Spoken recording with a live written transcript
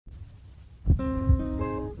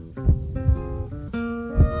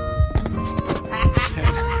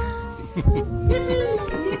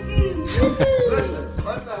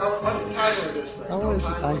What's the title of this thing? Oh, what is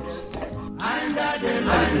it?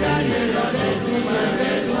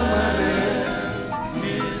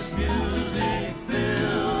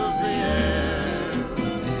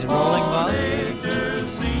 Is it rolling, Bob?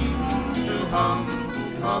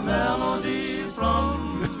 A melody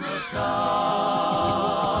from the sky.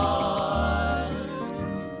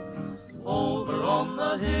 Over on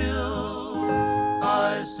the hill,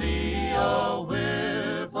 I see a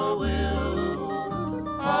whippoorwill.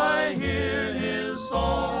 I hear his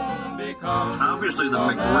song become. Obviously, the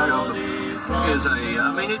McRib is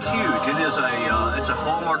it's huge. It is it's a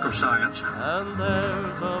hallmark of science. And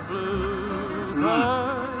there's a bluebird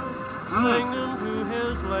singing to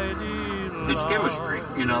his lady. It's chemistry,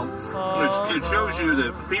 you know. It shows you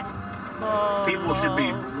that people should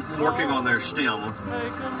be working on their STEM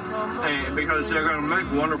because they're going to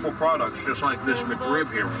make wonderful products just like this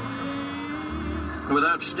McRib here.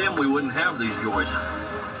 Without STEM, we wouldn't have these joys.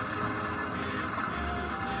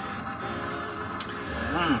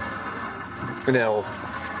 Now,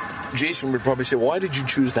 Jason would probably say, why did you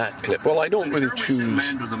choose that clip? Well, I don't really choose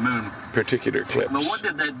Man to the Moon. particular clips. But what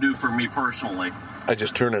did that do for me personally? I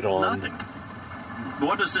just turn it on. Nothing.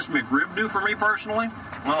 What does this McRib do for me personally?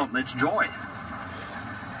 Well, it's joy.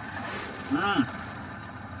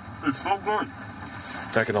 It's so good.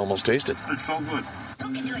 I can almost taste it. It's so good.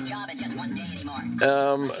 Who can do a job in just one day anymore?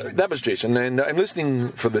 That was Jason, and I'm listening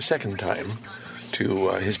for the second time to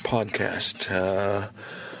his podcast.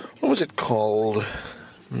 What was it called?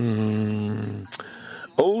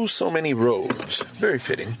 Oh, So Many Roads. Very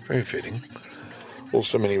fitting, very fitting. Oh,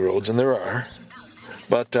 so many roads, and there are.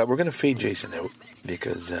 But we're going to fade Jason out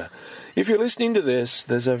because if you're listening to this,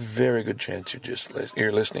 there's a very good chance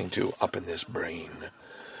you're listening to Up in This Brain.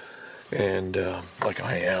 And like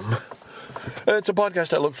I am. It's a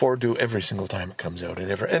podcast I look forward to every single time it comes out.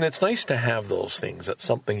 And it's nice to have those things. That's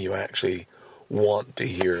something you actually want to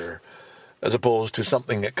hear, as opposed to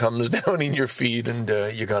something that comes down in your feed and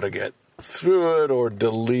you got to get through it or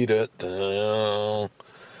delete it.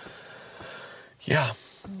 Yeah.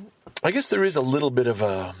 I guess there is a little bit of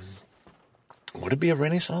a, would it be a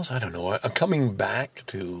renaissance? I don't know. A coming back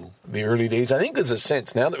to the early days. I think there's a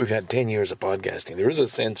sense, now that we've had 10 years of podcasting, there is a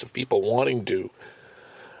sense of people wanting to,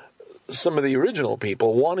 some of the original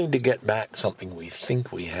people wanting to get back something we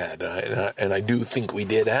think we had. And I do think we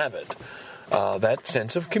did have it. That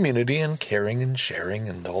sense of community and caring and sharing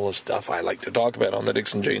and all the stuff I like to talk about on the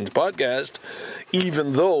Dixon Janes podcast,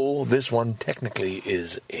 even though this one technically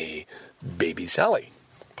is a Baby Sally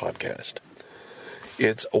podcast.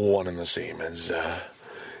 It's one and the same. As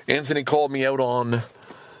Anthony called me out on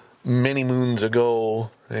many moons ago,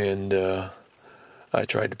 and I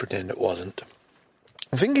tried to pretend it wasn't.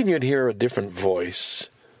 I'm thinking you'd hear a different voice,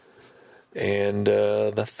 and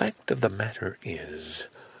the fact of the matter is,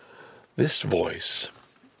 this voice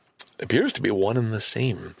appears to be one and the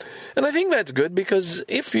same. And I think that's good, because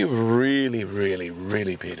if you've really, really,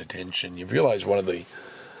 really paid attention, you've realized one of the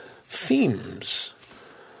themes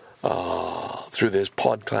through this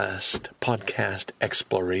podcast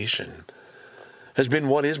exploration has been,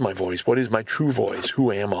 what is my voice? What is my true voice?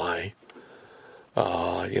 Who am I?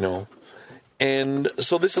 And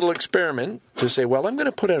so this little experiment to say, well, I'm going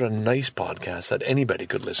to put out a nice podcast that anybody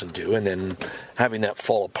could listen to, and then having that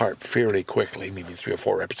fall apart fairly quickly, maybe 3 or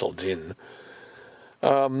 4 episodes in,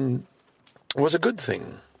 was a good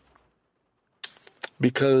thing.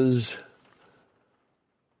 Because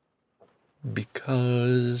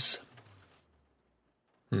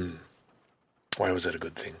why was it a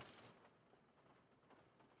good thing?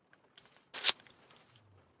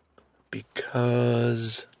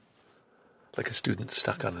 Because, like a student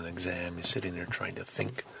stuck on an exam, you're sitting there trying to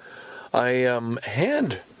think. I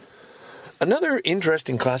had another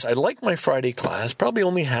interesting class. I like my Friday class. Probably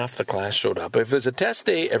only half the class showed up. If there's a test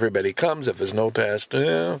day, everybody comes. If there's no test,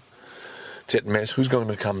 it's hit and miss. Who's going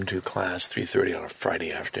to come to class 3:30 on a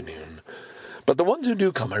Friday afternoon? But the ones who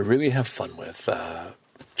do come, I really have fun with.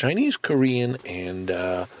 Chinese, Korean, and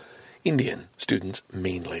Indian students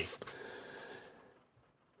mainly.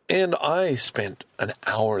 And I spent an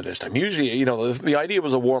hour this time. Usually, the idea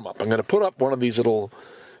was a warm-up. I'm going to put up one of these little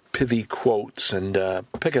pithy quotes and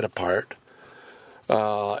pick it apart.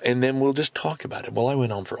 And then we'll just talk about it. Well, I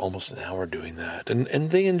went on for almost an hour doing that.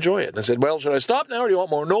 And they enjoy it. And I said, well, should I stop now or do you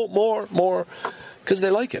want more? No, more. Because they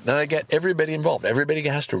like it. And I get everybody involved. Everybody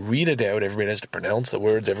has to read it out. Everybody has to pronounce the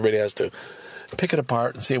words. Everybody has to pick it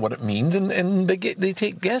apart and say what it means. And they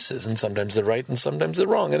take guesses. And sometimes they're right and sometimes they're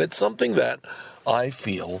wrong. And it's something that I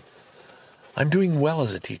feel I'm doing well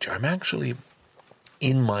as a teacher. I'm actually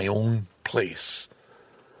in my own place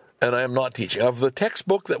and I am not teaching. Of the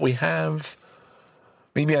textbook that we have,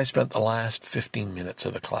 maybe I spent the last 15 minutes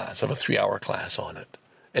of the class, of a 3-hour class on it.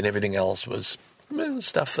 And everything else was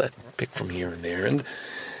stuff that picked from here and there.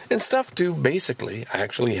 And stuff to basically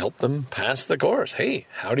actually help them pass the course. Hey,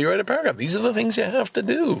 how do you write a paragraph? These are the things you have to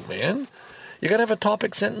do, man. You got to have a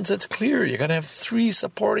topic sentence that's clear. You got to have 3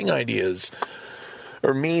 supporting ideas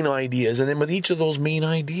or main ideas. And then with each of those main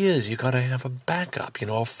ideas, you got to have a backup,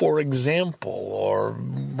 a for example, or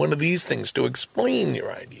one of these things to explain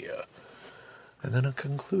your idea. And then a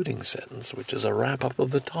concluding sentence, which is a wrap-up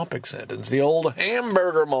of the topic sentence. The old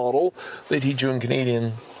hamburger model they teach you in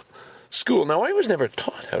Canadian school. Now, I was never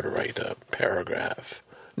taught how to write a paragraph.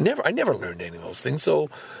 I never learned any of those things. So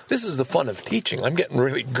this is the fun of teaching. I'm getting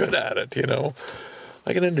really good at it,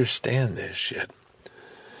 I can understand this shit.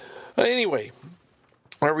 Anyway,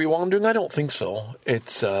 are we wandering? I don't think so. It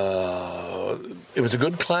was a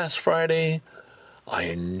good class Friday. I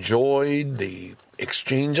enjoyed the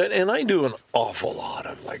exchange, and I do an awful lot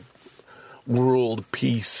of world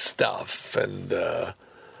peace stuff and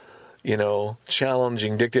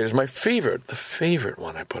challenging dictators. The favorite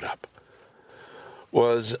one I put up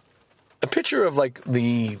was a picture of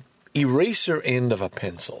the eraser end of a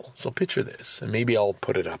pencil. So picture this, and maybe I'll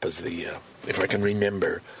put it up as the if I can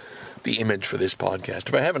remember the image for this podcast.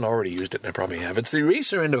 If I haven't already used it, and I probably have, it's the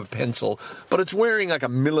eraser end of a pencil, but it's wearing a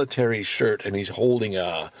military shirt, and he's holding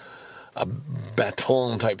a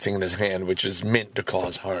baton type thing in his hand, which is meant to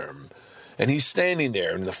cause harm. And he's standing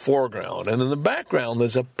there in the foreground. And in the background,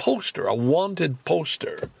 there's a poster, a wanted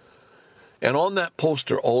poster. And on that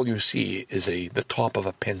poster, all you see is the top of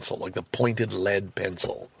a pencil, like the pointed lead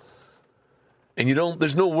pencil. And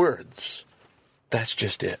there's no words. That's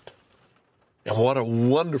just it. And what a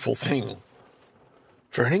wonderful thing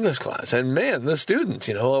for an English class. And man, the students,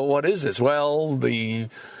 what is this? Well,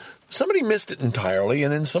 somebody missed it entirely,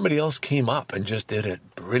 and then somebody else came up and just did it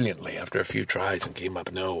brilliantly after a few tries and came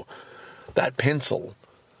up, no, that pencil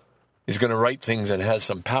is going to write things and has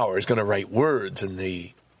some power. It's going to write words, and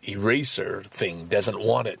the eraser thing doesn't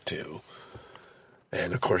want it to.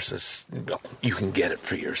 And, of course, you can get it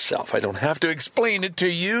for yourself. I don't have to explain it to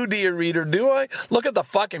you, dear reader, do I? Look at the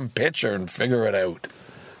fucking picture and figure it out,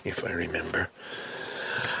 if I remember.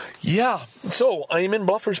 Yeah, so I am in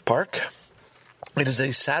Bluffers Park. It is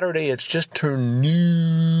a Saturday. It's just turned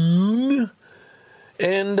noon.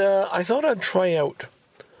 And I thought I'd try out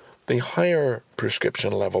the higher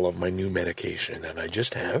prescription level of my new medication. And I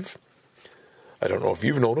just have. I don't know if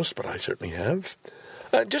you've noticed, but I certainly have.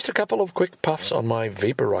 Just a couple of quick puffs on my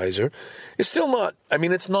vaporizer. It's still not,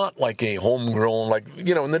 it's not like a homegrown,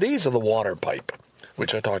 in the days of the water pipe,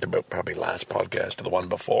 which I talked about probably last podcast or the one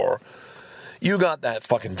before, you got that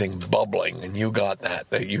fucking thing bubbling, and you got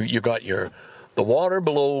you got the water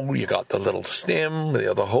below, you got the little stem,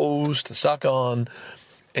 the hose to suck on,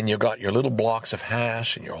 and you got your little blocks of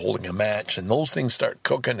hash, and you're holding a match, and those things start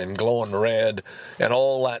cooking and glowing red, and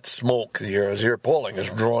all that smoke as you're pulling is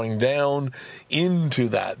drawing down into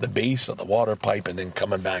the base of the water pipe, and then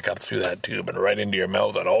coming back up through that tube and right into your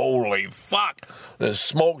mouth, and holy fuck, there's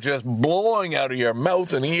smoke just blowing out of your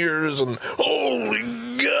mouth and ears, and holy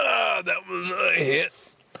God, that was a hit.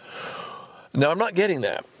 Now, I'm not getting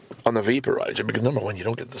that on the vaporizer, because number one, you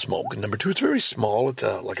don't get the smoke, and number two, it's very small. It's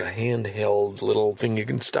like a handheld little thing you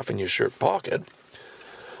can stuff in your shirt pocket,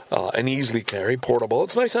 and easily carry, portable.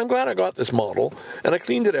 It's nice. I'm glad I got this model, and I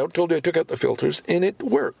cleaned it out, told you I took out the filters, and it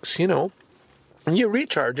works, And you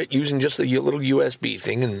recharge it using just the little USB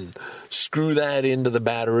thing, and screw that into the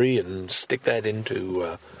battery, and stick that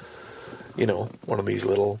into, one of these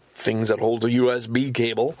little things that holds a USB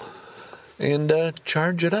cable, and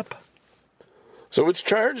charge it up. So it's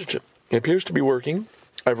charged. It appears to be working.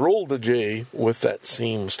 I've rolled the J with that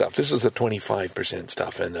same stuff. This is the 25%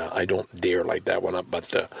 stuff, and I don't dare light that one up,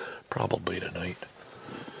 but probably tonight.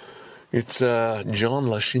 It's John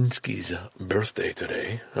Lashinsky's birthday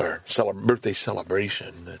today, or birthday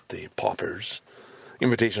celebration at the Poppers.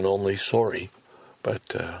 Invitation only, sorry.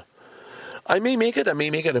 But I may make it. I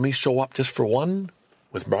may show up just for one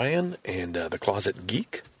with Brian and the Closet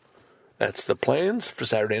Geek. That's the plans for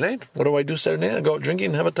Saturday night. What do I do Saturday night? I go out drinking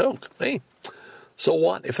and have a toke. Hey, so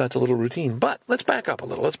what if that's a little routine? But let's back up a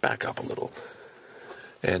little.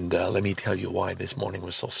 And let me tell you why this morning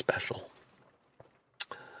was so special.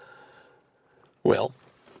 Well,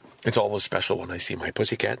 it's always special when I see my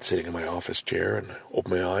pussycat sitting in my office chair, and I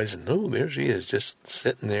open my eyes, and oh, there she is, just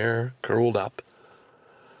sitting there, curled up.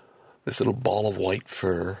 This little ball of white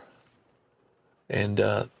fur. And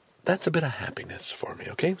that's a bit of happiness for me,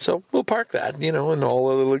 okay? So we'll park that, and all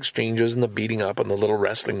the little exchanges and the beating up and the little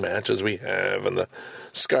wrestling matches we have and the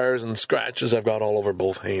scars and scratches I've got all over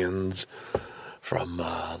both hands from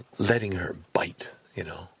letting her bite,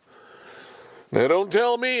 Now, don't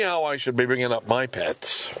tell me how I should be bringing up my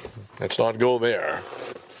pets. Let's not go there.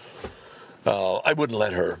 I wouldn't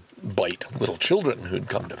let her bite little children who'd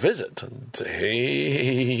come to visit and say,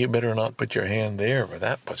 hey, you better not put your hand there for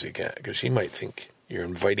that pussycat, because she might think you're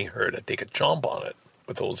inviting her to take a chomp on it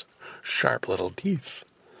with those sharp little teeth.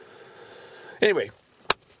 Anyway,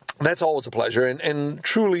 that's always a pleasure. And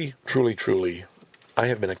truly, truly, truly, I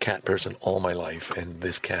have been a cat person all my life, and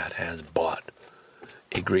this cat has brought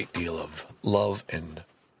a great deal of love and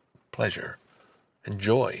pleasure and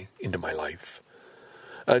joy into my life.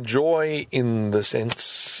 A joy in the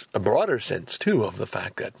sense, a broader sense, too, of the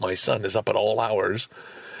fact that my son is up at all hours,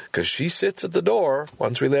 because she sits at the door.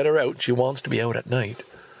 Once we let her out, she wants to be out at night.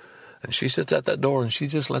 And she sits at that door and she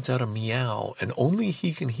just lets out a meow, and only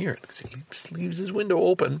he can hear it because he leaves his window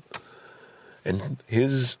open. And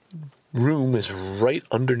his room is right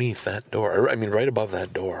underneath that door. Right above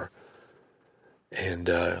that door. And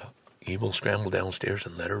he will scramble downstairs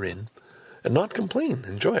and let her in and not complain,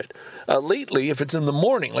 enjoy it. Lately, if it's in the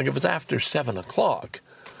morning, like if it's after 7 o'clock,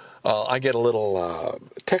 I get a little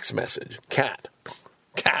text message, cat.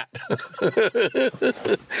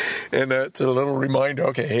 And it's a little reminder,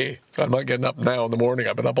 okay, hey, I'm not getting up now in the morning.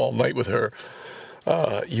 I've been up all night with her.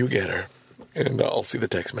 You get her. And I'll see the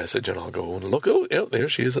text message and I'll go and look. Oh, there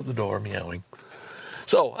she is at the door meowing.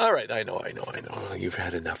 So, all right, I know. You've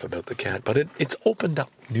had enough about the cat, but it's opened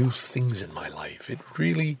up new things in my life. It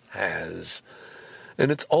really has.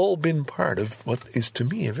 And it's all been part of what is, to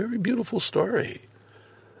me, a very beautiful story.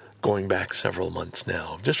 Going back several months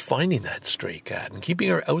now, just finding that stray cat and keeping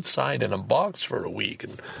her outside in a box for a week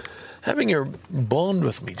and having her bond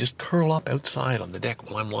with me, just curl up outside on the deck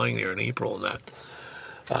while I'm lying there in April in that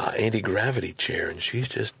anti-gravity chair, and she's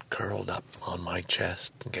just curled up on my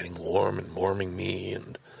chest and getting warm and warming me,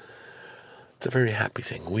 and it's a very happy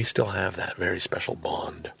thing. We still have that very special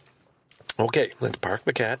bond. Okay, let's park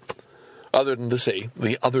the cat. Other than to say,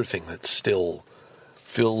 the other thing that still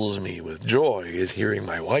fills me with joy is hearing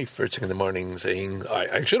my wife first thing in the morning saying,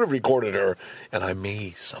 I should have recorded her, and I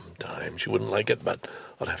may sometime. She wouldn't like it, but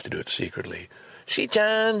I'll have to do it secretly.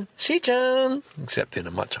 Shi-chan, Shi-chan, except in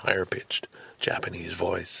a much higher pitched Japanese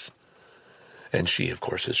voice. And she, of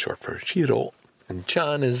course, is short for Shiro, and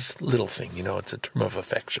chan is little thing, it's a term of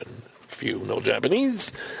affection. If you know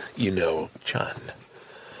Japanese, you know chan.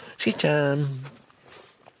 Shi-chan.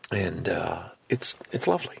 And it's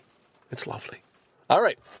lovely. It's lovely. All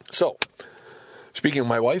right, so, speaking of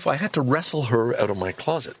my wife, I had to wrestle her out of my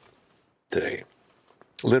closet today.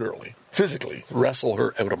 Literally, physically, wrestle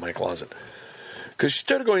her out of my closet. Because she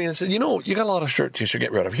started going in and said, you got a lot of shirts you should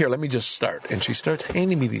get rid of. Here, let me just start. And she starts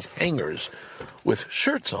handing me these hangers with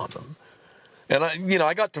shirts on them. And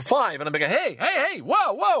I got to 5, and I'm like, hey,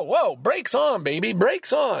 whoa, brakes on, baby,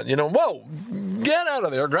 brakes on. Whoa, get out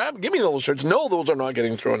of there, give me those shirts. No, those are not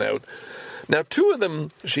getting thrown out. Now, 2 of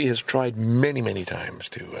them she has tried many, many times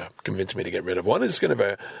to convince me to get rid of. One is kind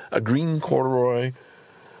of a green corduroy,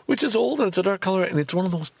 which is old and it's a dark color, and it's one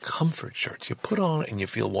of those comfort shirts you put on and you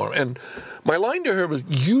feel warm. And my line to her was,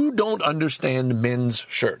 you don't understand men's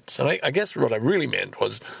shirts. And I guess what I really meant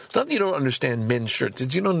was, it's not that you don't understand men's shirts,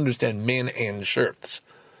 it's you don't understand men and shirts.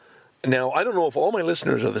 Now, I don't know if all my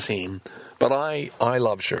listeners are the same, but I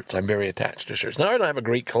love shirts. I'm very attached to shirts. Now, I don't have a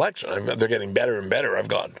great collection. They're getting better and better. I've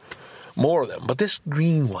got more of them. But this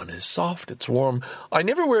green one is soft, it's warm. I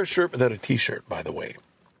never wear a shirt without a t-shirt, by the way.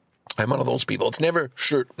 I'm one of those people. It's never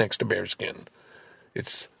shirt next to bearskin.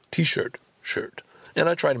 It's t-shirt, shirt. And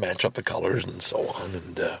I try to match up the colors and so on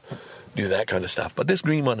and do that kind of stuff. But this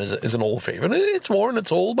green one is an old favorite. It's worn,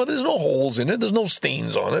 it's old, but there's no holes in it. There's no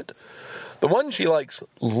stains on it. The one she likes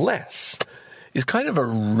less is kind of a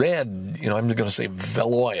red, I'm going to say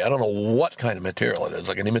veloy. I don't know what kind of material it is,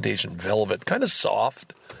 like an imitation velvet, kind of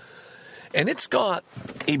soft. And it's got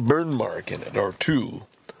a burn mark in it, or 2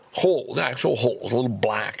 holes, actual holes, a little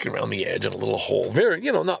black around the edge and a little hole. Very,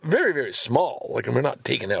 not very, very small. Like, we're not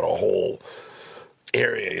taking out a whole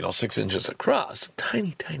area, 6 inches across.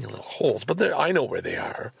 Tiny, tiny little holes. But I know where they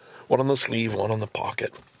are. One on the sleeve, one on the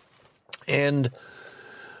pocket. And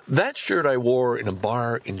that shirt I wore in a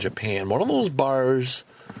bar in Japan, one of those bars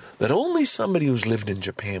that only somebody who's lived in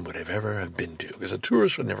Japan would have ever have been to, because a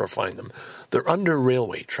tourist would never find them. They're under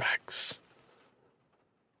railway tracks.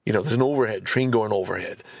 There's an overhead, train going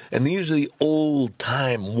overhead. And these are the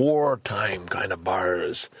old-time, wartime kind of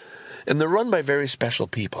bars. And they're run by very special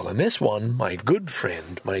people. And this one, my good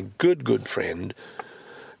friend, my good friend,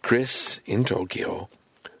 Chris in Tokyo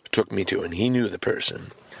took me to, and he knew the person.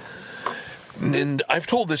 And I've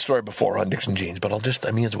told this story before on Dixon Jeans, but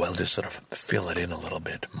I may as well just sort of fill it in a little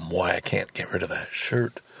bit, why I can't get rid of that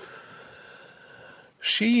shirt.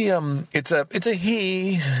 She, it's a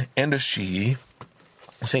he and a she,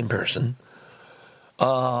 same person.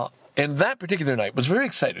 And that particular night was very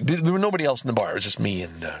excited. There was nobody else in the bar. It was just me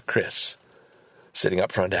and Chris sitting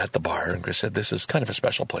up front at the bar. And Chris said, this is kind of a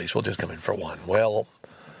special place. We'll just come in for one. Well,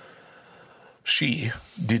 she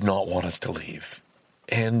did not want us to leave.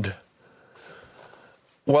 And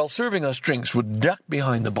while serving us drinks, would duck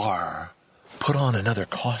behind the bar, put on another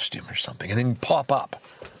costume or something, and then pop up.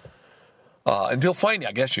 Until finally,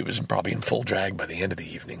 I guess she was probably in full drag by the end of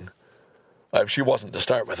the evening. If she wasn't to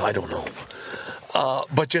start with, I don't know.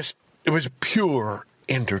 But just, it was pure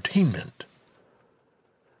entertainment.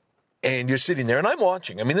 And you're sitting there, and I'm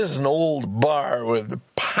watching. I mean, this is an old bar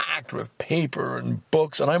packed with paper and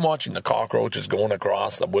books, and I'm watching the cockroaches going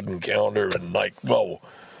across the wooden counter, and like, whoa,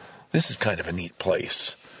 this is kind of a neat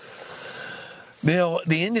place. Now, at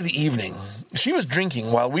the end of the evening, she was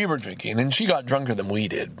drinking while we were drinking, and she got drunker than we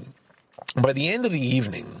did. By the end of the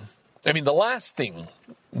evening, I mean, the last thing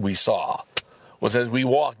we saw was as we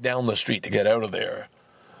walked down the street to get out of there,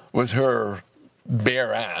 was her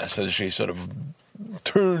bare ass as she sort of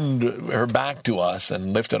turned her back to us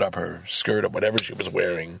and lifted up her skirt or whatever she was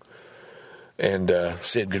wearing and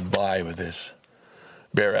said goodbye with this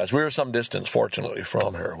bare ass. We were some distance, fortunately,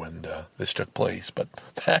 from her when this took place. But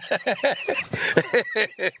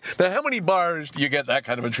now, how many bars do you get that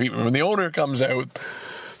kind of a treatment? When the owner comes out,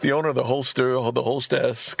 the owner, the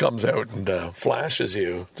hostess comes out and flashes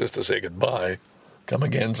you just to say goodbye. Come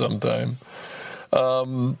again sometime.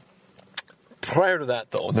 Prior to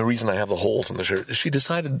that, though, and the reason I have the holes in the shirt, is she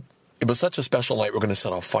decided it was such a special night, we're going to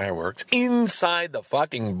set off fireworks inside the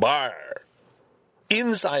fucking bar.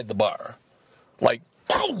 Inside the bar. Like,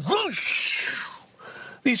 whoosh!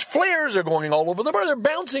 These flares are going all over the bar. They're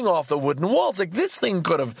bouncing off the wooden walls. Like, this thing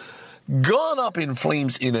could have gone up in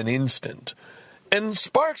flames in an instant. And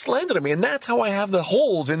sparks landed on me, and that's how I have the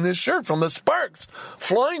holes in this shirt, from the sparks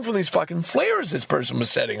flying from these fucking flares this person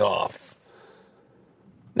was setting off.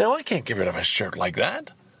 Now, I can't get rid of a shirt like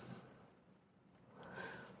that.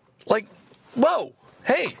 Like, whoa,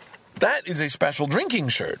 hey, that is a special drinking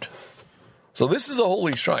shirt. So this is a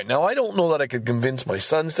holy shrine. Now, I don't know that I could convince my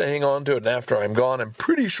sons to hang on to it, and after I'm gone, I'm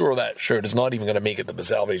pretty sure that shirt is not even going to make it to the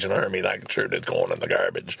Salvation Army. That shirt is going in the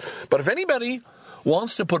garbage. But if anybody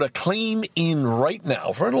wants to put a claim in right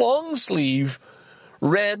now for a long sleeve,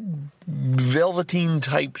 red, velveteen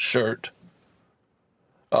type shirt,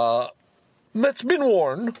 that's been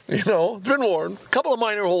worn, it's been worn. A couple of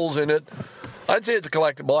minor holes in it. I'd say it's a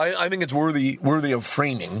collectible. I think it's worthy of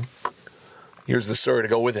framing. Here's the story to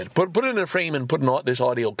go with it. Put it in a frame and put this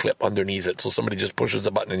audio clip underneath it so somebody just pushes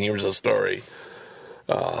a button and hears the story.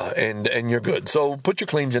 And you're good. So put your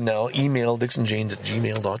claims in now. Email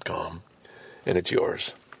dixonjanes@gmail.com. And it's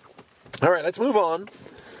yours. All right, let's move on.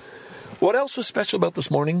 What else was special about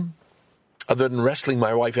this morning? Other than wrestling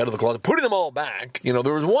my wife out of the closet, putting them all back.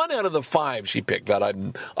 There was one out of the 5 she picked that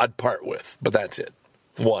I'd part with, but that's it.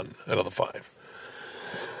 1 out of the 5.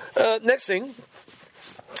 Next thing,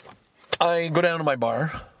 I go down to my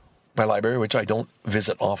library, which I don't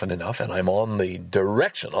visit often enough, and I'm on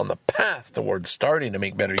the path towards starting to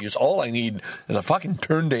make better use. All I need is a fucking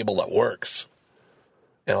turntable that works,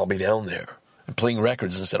 and I'll be down there and playing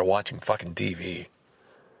records instead of watching fucking TV.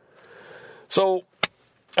 So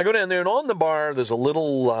I go down there, and on the bar, there's a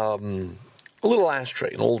little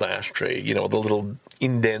ashtray, an old ashtray, the little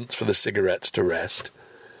indents for the cigarettes to rest.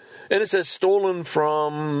 And it says stolen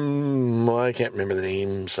from, I can't remember the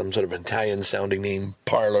name, some sort of Italian-sounding name,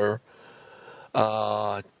 Parlor,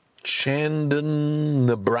 Chandon,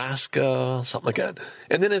 Nebraska, something like that.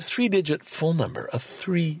 And then a 3-digit phone number,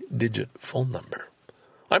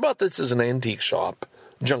 I bought this as an antique shop,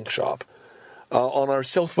 junk shop, on our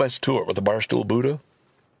Southwest tour with the Barstool Buddha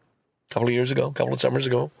a couple of summers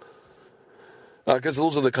ago. Because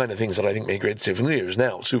those are the kind of things that I think make great souvenirs.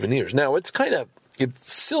 Now, it's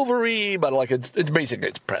silvery, but it's basically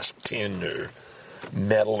it's pressed tin or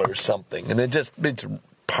metal or something. And it's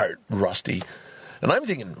part rusty. And I've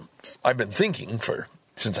been thinking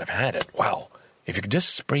since I've had it, wow, if you could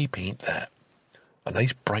just spray paint that a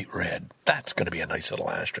nice bright red, that's going to be a nice little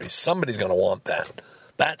ashtray. Somebody's going to want that.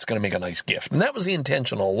 That's going to make a nice gift. And that was the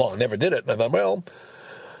intention all along. Never did it. And I thought, well,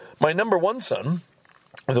 my number one son,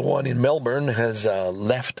 the one in Melbourne, has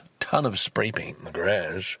left a ton of spray paint in the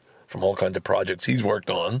garage from all kinds of projects he's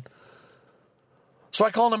worked on. So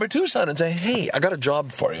I call number 2 son and say, hey, I got a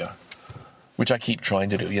job for you. which I keep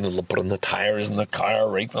trying to do. Put in the tires in the car,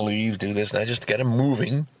 rake the leaves, do this, and I just get him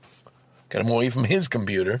moving, get him away from his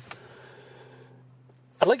computer.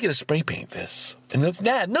 I'd like you to spray paint this. And they're,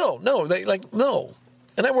 Dad, no. No.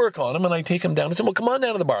 And I work on him, and I take him down. I said, well, come on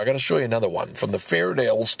down to the bar. I got to show you another one from the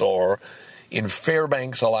Fairdale store in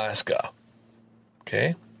Fairbanks, Alaska.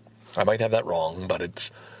 Okay? I might have that wrong, but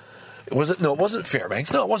it wasn't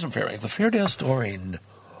Fairbanks. No, it wasn't Fairbanks. The Fairdale store in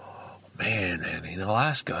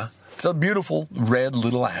Alaska. It's a beautiful red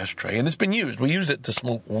little ashtray, and it's been used. We used it to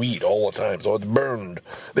smoke weed all the time, so it's burned.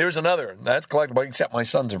 There's another. That's collectible, except my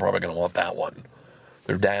sons are probably going to want that one.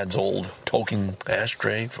 Their dad's old token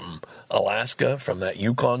ashtray from Alaska, from that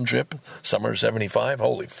Yukon trip, summer 75.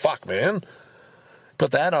 Holy fuck, man. Put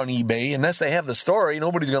that on eBay. Unless they have the story,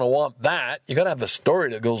 nobody's going to want that. You got to have the story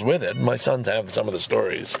that goes with it. My sons have some of the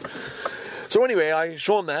stories. So anyway, I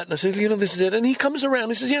show him that, and I say, this is it. And he comes around.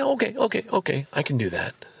 He says, yeah, okay, I can do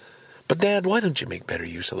that. But Dad, why don't you make better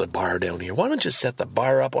use of the bar down here? Why don't you set the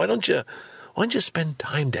bar up? Why don't you spend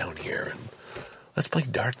time down here and let's play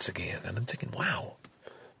darts again? And I'm thinking, wow,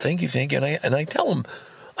 thank you. And I tell him,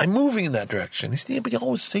 I'm moving in that direction. He said, yeah, but you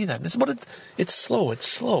always say that. And I said, but it's slow.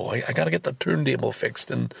 I got to get the turntable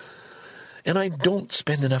fixed. And I don't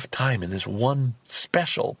spend enough time in this one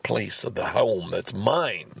special place of the home that's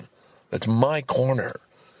mine. That's my corner.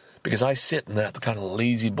 Because I sit in that kind of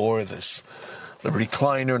lazy boy, the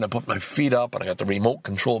recliner, and I put my feet up, and I got the remote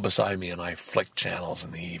control beside me, and I flick channels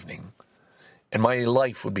in the evening. And my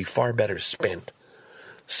life would be far better spent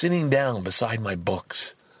sitting down beside my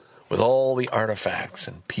books with all the artifacts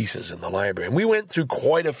and pieces in the library. And we went through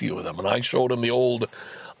quite a few of them, and I showed him the old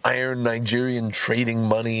iron Nigerian trading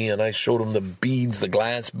money, and I showed him the beads, the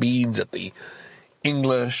glass beads that the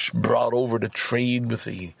English brought over to trade with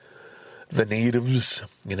the natives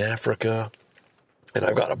in Africa. And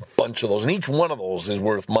I've got a bunch of those, and each one of those is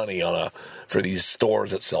worth money for these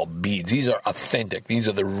stores that sell beads. These are authentic. These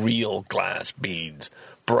are the real glass beads,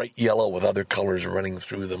 bright yellow with other colors running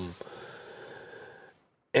through them.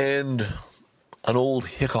 And an old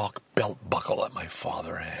Hickok belt buckle that my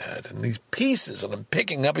father had, and these pieces, and I'm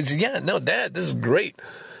picking up. He said, yeah, no, Dad, this is great.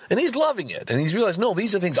 And he's loving it. And he's realized, no,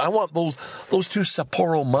 these are things. I want those two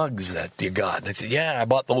Sapporo mugs that you got. And I said, yeah, I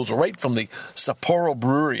bought those right from the Sapporo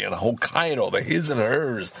Brewery in Hokkaido, the his and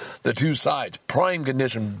hers, the two sides. Prime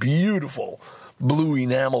condition, beautiful, blue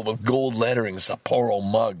enamel with gold lettering Sapporo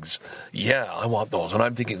mugs. Yeah, I want those. And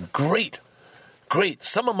I'm thinking, great.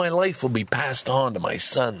 Some of my life will be passed on to my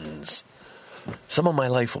sons. Some of my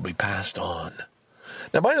life will be passed on.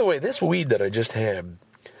 Now, by the way, this weed that I just had,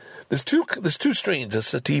 There's two strains, the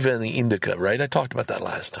sativa and the indica, right? I talked about that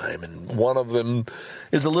last time, and one of them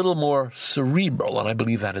is a little more cerebral, and I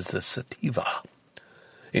believe that is the sativa.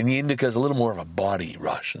 And the indica is a little more of a body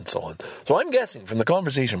rush and so on. So I'm guessing from the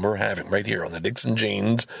conversation we're having right here on the Dixon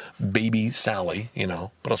Janes Baby Sally,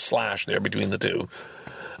 put a slash there between the two,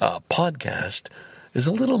 podcast is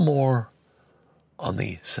a little more on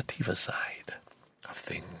the sativa side of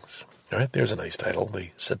things. All right, there's a nice title,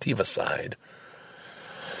 the sativa side.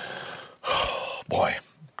 Boy,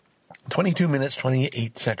 22 minutes,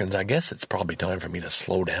 28 seconds. I guess it's probably time for me to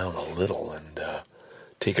slow down a little and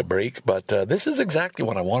take a break. But this is exactly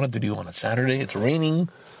what I wanted to do on a Saturday. It's raining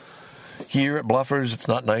here at Bluffers. It's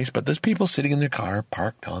not nice, but there's people sitting in their car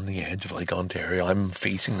parked on the edge of Lake Ontario. I'm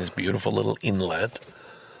facing this beautiful little inlet,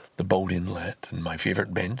 the boat inlet, and my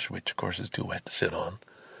favorite bench, which, of course, is too wet to sit on.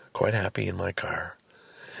 Quite happy in my car.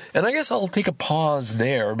 And I guess I'll take a pause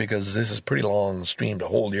there because this is a pretty long stream to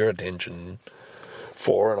hold your attention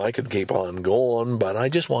for, and I could keep on going, but I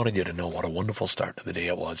just wanted you to know what a wonderful start to the day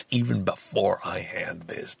it was, even before I had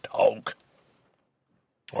this talk.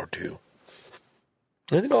 Or two.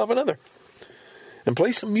 I think I'll have another. And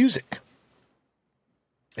play some music.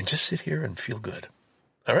 And just sit here and feel good.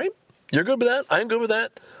 All right? You're good with that? I'm good with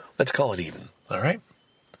that? Let's call it even. All right?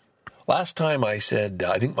 Last time I said,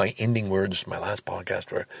 I think my ending words, my last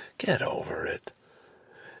podcast were, get over it.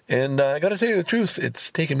 And I got to tell you the truth,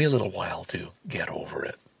 it's taken me a little while to get over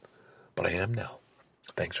it. But I am now.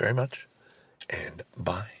 Thanks very much. And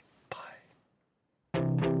bye.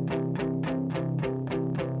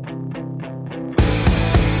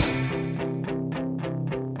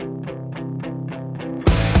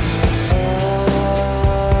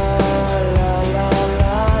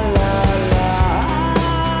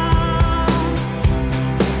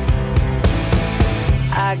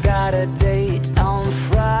 I got a date on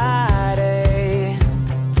Friday.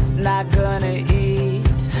 Not gonna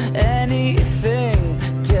eat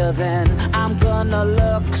anything till then. I'm gonna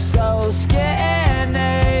look so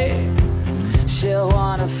skinny. She'll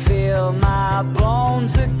wanna feel my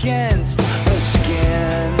bones against her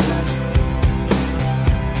skin.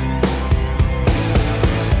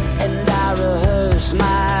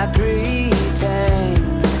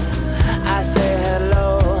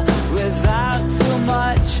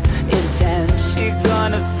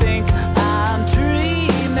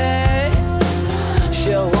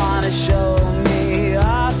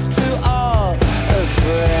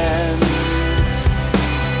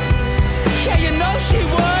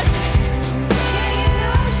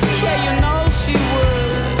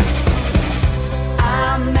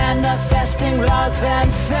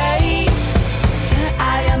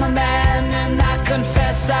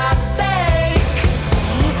 confess I fake.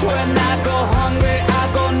 When I go hungry,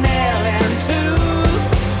 I go nail and tooth.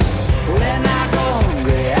 When I go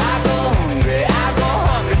hungry, I go hungry, I go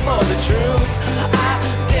hungry for the truth. I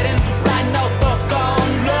didn't write no book on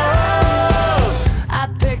love. I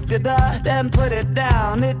picked it up and put it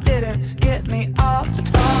down. It didn't get me off the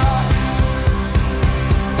top.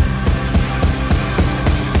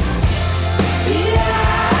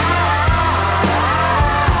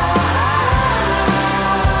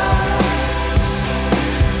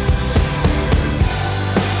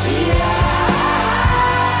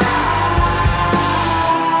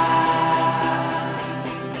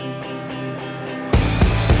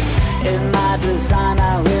 In my design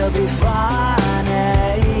I will be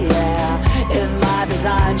funny, yeah. In my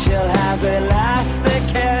design she'll have a laugh they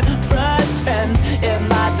can't pretend. In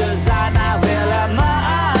my design I will have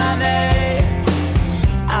money.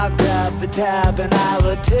 I'll grab the tab and I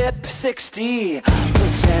will tip 60%.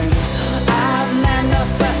 I'm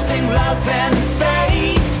manifesting love and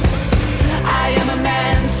faith. I am a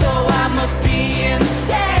man, so I must be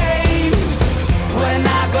insane. When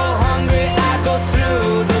I go hungry, I go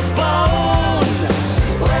through the bone.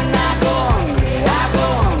 When I go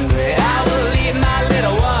hungry, I will eat my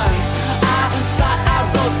little ones. I thought I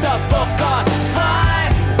wrote the book on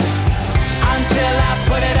fine, until I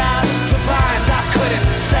put it out to find I couldn't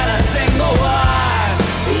sell a single one.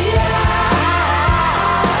 Yeah.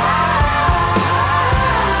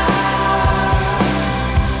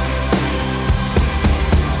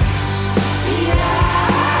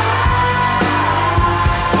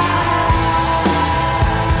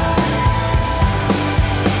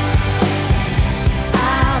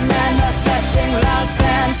 I'm manifesting love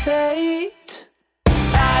and fate.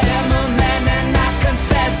 I am a man and I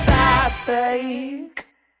confess I fake.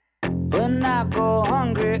 When I go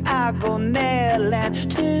hungry, I go nail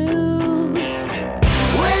and tooth.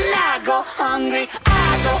 When I go hungry,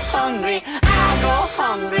 I go hungry, I go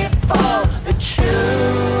hungry for the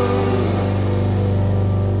truth.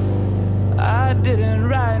 I didn't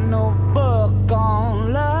write no book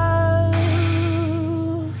on love.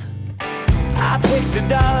 I picked a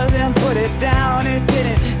dollar and put it down. It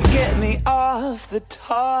didn't get me off the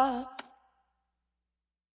top.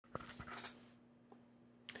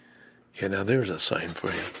 Yeah, now there's a sign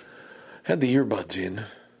for you. Had the earbuds in.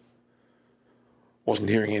 Wasn't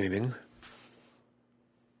hearing anything.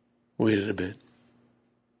 Waited a bit.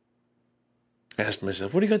 Asked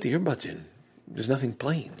myself, what do you got the earbuds in? There's nothing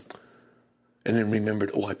playing. And then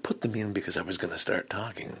remembered, I put them in because I was going to start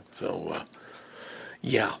talking. So,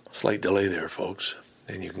 yeah, slight delay there, folks.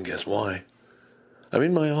 And you can guess why. I'm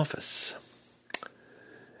in my office.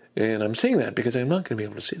 And I'm saying that because I'm not going to be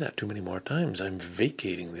able to say that too many more times. I'm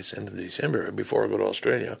vacating this end of December before I go to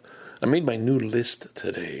Australia. I made my new list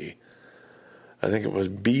today. I think it was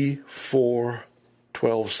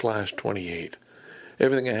B412/28.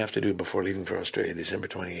 Everything I have to do before leaving for Australia, December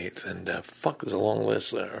 28th. And there's a long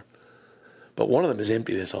list there. But one of them is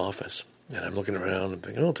empty, this office. And I'm looking around and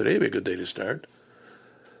thinking, today would be a good day to start.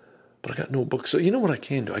 But I got no books. So you know what I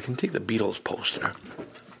can do? I can take the Beatles poster.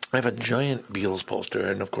 I have a giant Beatles poster,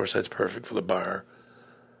 and of course that's perfect for the bar.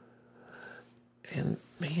 And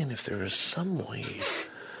man, if there was some way...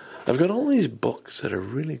 I've got all these books that are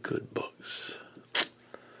really good books.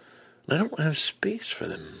 And I don't have space for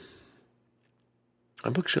them. My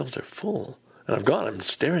bookshelves are full. And I'm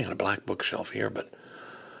staring at a black bookshelf here, but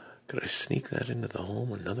could I sneak that into the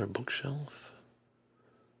home, another bookshelf?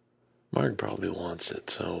 Marg probably wants it,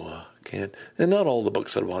 so can't. And not all the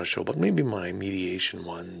books I'd want to show, but maybe my mediation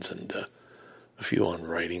ones and a few on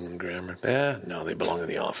writing and grammar. No, they belong in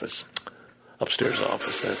the office. Upstairs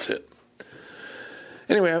office, that's it.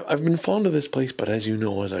 Anyway, I've been fond of this place, but as you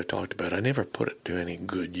know, as I've talked about, I never put it to any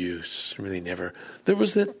good use. Really never. There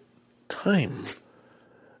was that time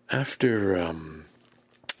after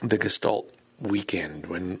the Gestalt weekend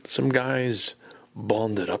when some guys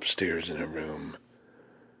bonded upstairs in a room.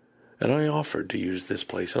 And I offered to use this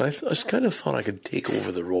place, and I kind of thought I could take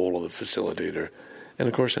over the role of the facilitator. And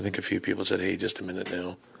of course, I think a few people said, hey, just a minute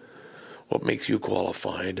now. What makes you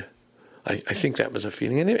qualified? I think that was a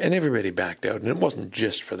feeling, and everybody backed out. And it wasn't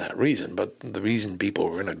just for that reason, but the reason people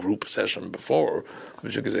were in a group session before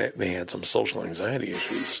was because they had some social anxiety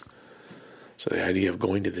issues. So the idea of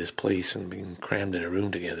going to this place and being crammed in a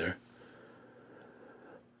room together,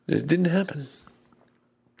 it didn't happen.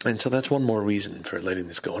 And so that's one more reason for letting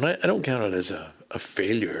this go. And I don't count it as a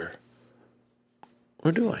failure.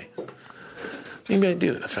 Or do I? Maybe I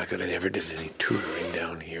do. The fact that I never did any tutoring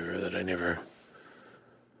down here, or that I never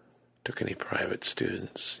took any private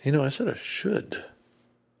students. I sort of should.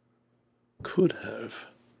 Could have.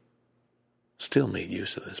 still made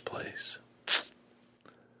use of this place.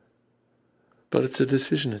 But it's a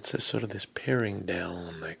decision. It's a sort of this paring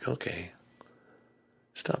down, like, okay,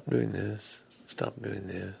 stop doing this, stop doing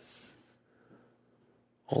this.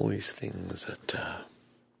 All these things that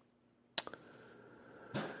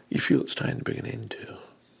you feel it's time to bring an end to.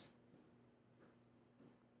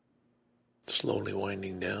 Slowly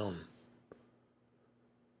winding down.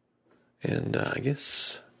 And I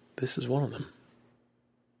guess this is one of them.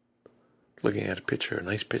 Looking at a picture, a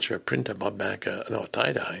nice picture, a print I bought back, a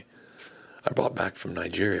tie-dye I brought back from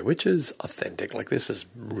Nigeria, which is authentic. Like, this is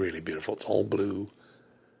really beautiful. It's all blue.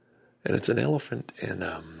 And it's an elephant and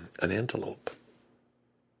an antelope.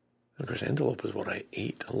 And of course, antelope is what I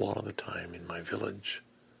ate a lot of the time in my village.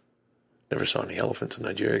 Never saw any elephants in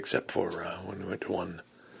Nigeria except for when we went to one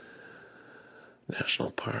national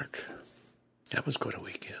park. That was quite a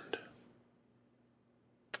weekend.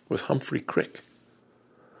 With Humphrey Crick,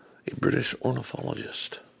 a British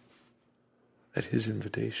ornithologist, at his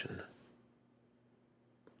invitation.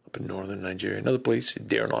 Up in northern Nigeria. Another place you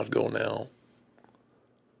dare not go now,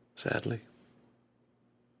 sadly.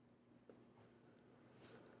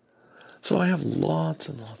 So I have lots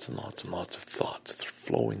and lots and lots and lots of thoughts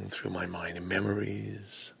flowing through my mind, and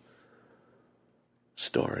memories,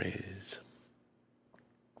 stories.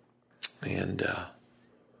 And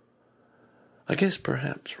I guess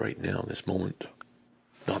perhaps right now, this moment,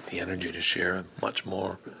 not the energy to share much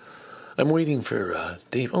more. I'm waiting for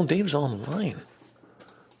Dave. Oh, Dave's online.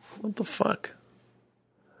 What the fuck?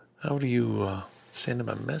 How do you send him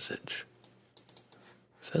a message?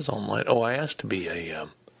 It says online. Oh, I asked to be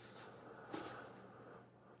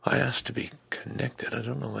connected. I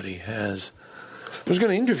don't know that he has. I was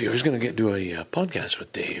going to interview. I was going to do a podcast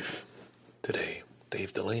with Dave today.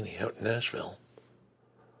 Dave Delaney out in Nashville.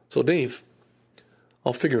 So, Dave,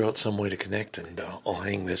 I'll figure out some way to connect, and I'll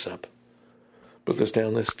hang this up. Put this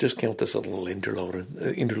down. Let's just count this a little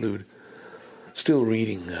interlude. Still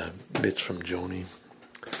reading bits from Joni.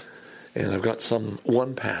 And I've got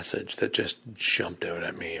one passage that just jumped out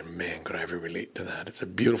at me, and man, could I ever relate to that. It's a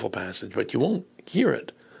beautiful passage, but you won't hear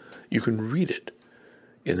it. You can read it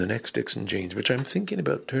in the next Dixon Janes, which I'm thinking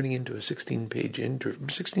about turning into a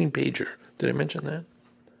 16-pager. Did I mention that?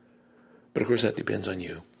 But of course, that depends on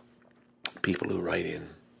you. People who write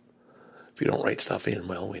in. If you don't write stuff in,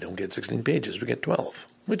 well, we don't get 16 pages. We get 12,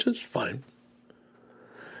 which is fine.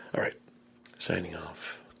 All right. Signing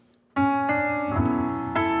off.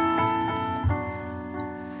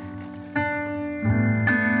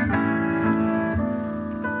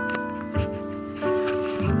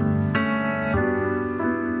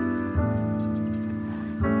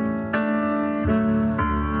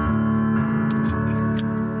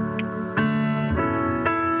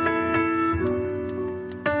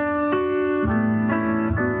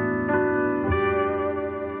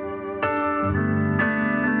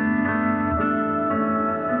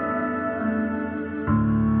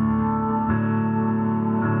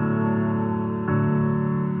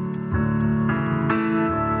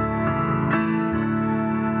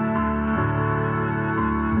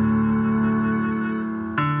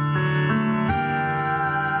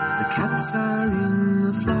 Cats are in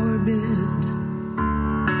the flower bed.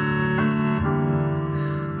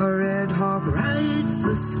 A red hawk rides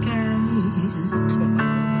the sky.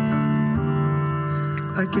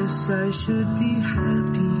 I guess I should be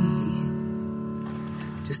happy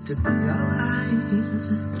just to be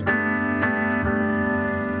alive.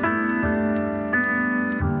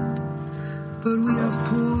 But we have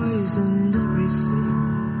poisoned everything,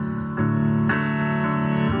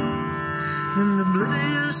 and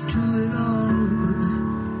oblivious to it all.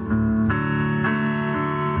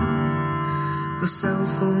 The cell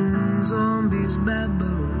phone zombies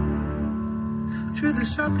babble through the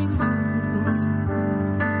shopping malls.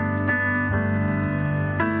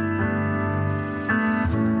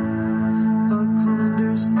 While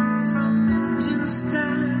condors fall from Indian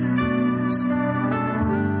skies,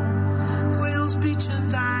 whales bleach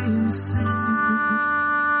and die in sand.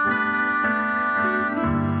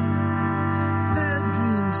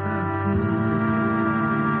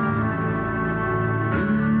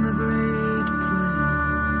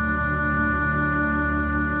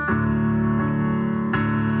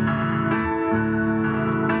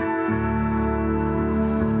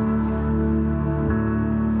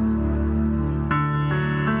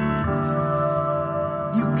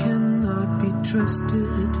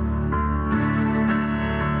 Trusted.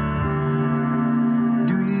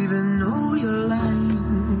 Do you even know you're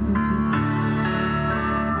lying?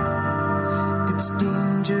 It's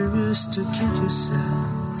dangerous to kid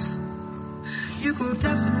yourself. You go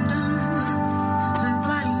deaf and dumb and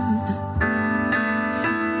blind.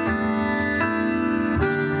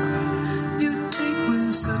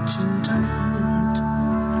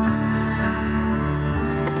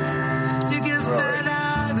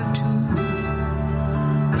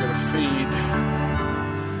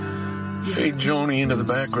 fade Joni into the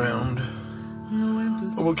background.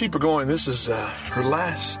 But we'll keep her going. This is her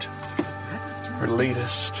latest,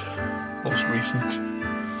 most recent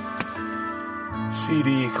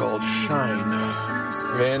CD called Shine.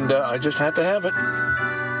 And I just had to have it.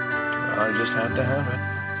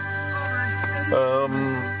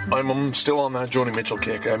 I'm still on that Joni Mitchell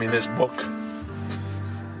kick. I mean, this book,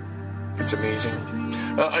 it's amazing.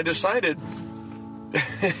 I decided,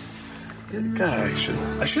 God,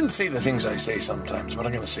 I shouldn't say the things I say sometimes, but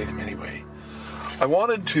I'm going to say them anyway. I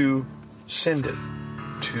wanted to send it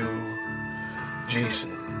to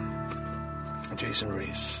Jason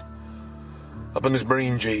Reese, up in his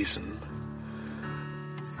brain, Jason.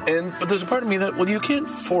 But there's a part of me that, well, you can't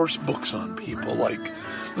force books on people. Like,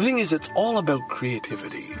 the thing is, it's all about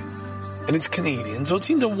creativity. And it's Canadian, so it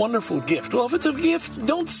seemed a wonderful gift. Well, if it's a gift,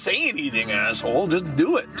 don't say anything, asshole. Just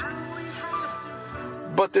do it.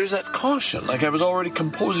 But there's that caution. Like, I was already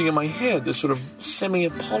composing in my head this sort of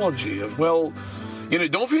semi-apology of, well,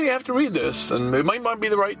 don't feel you have to read this, and it might not be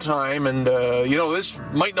the right time, and, this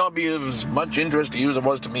might not be of as much interest to you as it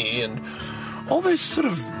was to me, and all this sort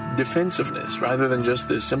of defensive,ness rather than just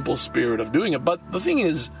this simple spirit of doing it. But the thing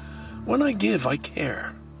is, when I give, I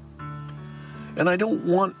care. And I don't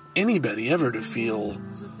want anybody ever to feel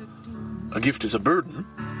a gift is a burden,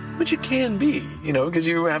 which it can be, because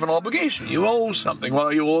you have an obligation. You owe something.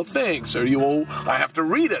 Well, you owe thanks, or I have to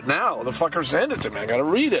read it now. The fucker sent it to me. I got to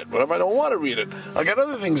read it. What if I don't want to read it? I got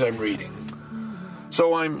other things I'm reading.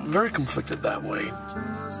 So I'm very conflicted that way.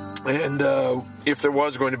 And if there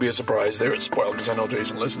was going to be a surprise there, it's spoiled because I know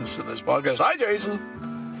Jason listens to this podcast. Hi, Jason.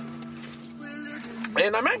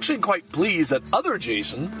 And I'm actually quite pleased that other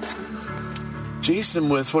Jason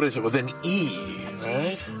with, with an E,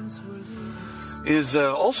 right, is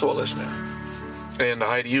also a listener. And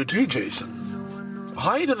hi to you too, Jason.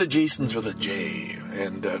 Hi to the Jasons with a J.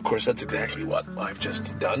 And, of course, that's exactly what I've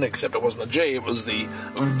just done, except it wasn't a J, it was the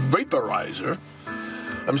vaporizer.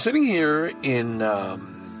 I'm sitting here in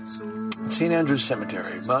St. Andrew's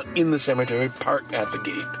Cemetery, not in the cemetery, parked at the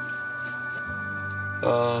gate.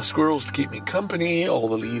 Squirrels to keep me company. All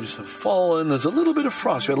the leaves have fallen. There's a little bit of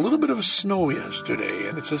frost. We had a little bit of snow yesterday,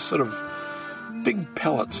 and it's just sort of big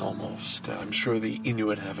pellets almost. I'm sure the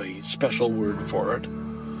Inuit have a special word for it.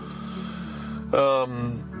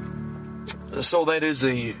 So that is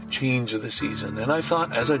a change of the season. And I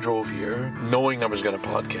thought, as I drove here, knowing I was going to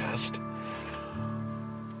podcast,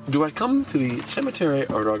 do I come to the cemetery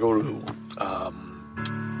or do I go to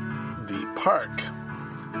the park,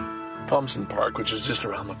 Thompson Park, which is just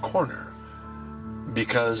around the corner?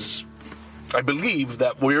 Because I believe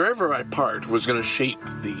that wherever I parked was going to shape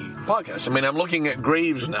the podcast. I mean, I'm looking at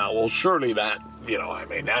graves now. Well, surely that,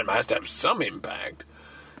 that has to have some impact.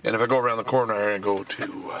 And if I go around the corner and go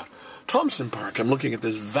to Thompson Park, I'm looking at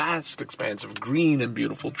this vast expanse of green and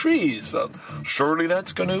beautiful trees. Surely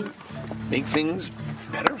that's going to make things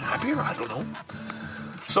better, happier, I don't know.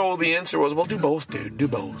 So the answer was, well, do both, dude, do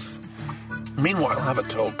both. Meanwhile, have a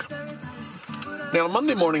toke. Now, on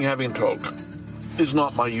Monday morning, having toke is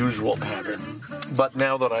not my usual pattern. But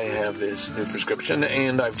now that I have this new prescription,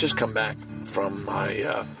 and I've just come back from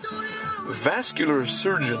my vascular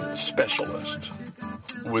surgeon specialist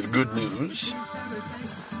with good news.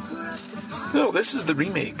 No, this is the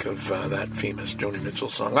remake of that famous Joni Mitchell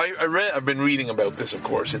song. I've been reading about this, of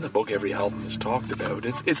course, in the book Every Album is Talked About.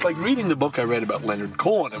 It's like reading the book I read about Leonard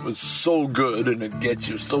Cohen. It was so good, and it gets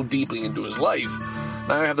you so deeply into his life.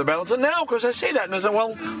 Now I have the balance, and now, of course, I say that, and I say,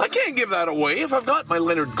 well, I can't give that away. If I've got my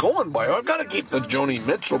Leonard Cohen bio, I've got to keep the Joni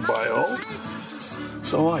Mitchell bio.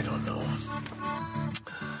 So I don't know.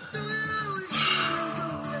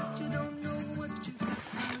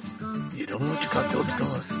 You don't know what you got till it's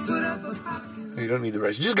gone. You don't need the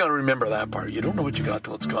rest. You just got to remember that part. You don't know what you got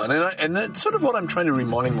till it's gone. And that's sort of what I'm trying to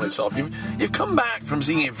remind myself. You've come back from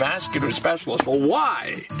seeing a vascular specialist. Well,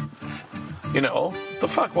 why? The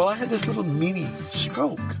fuck? Well, I had this little mini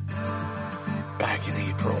stroke back in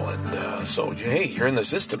April. And so, hey, you're in the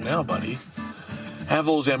system now, buddy. Have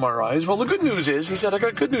those MRIs. Well, the good news is, he said, I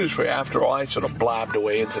got good news for you. After all, I sort of blabbed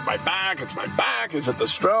away and said, it's my back. Is it the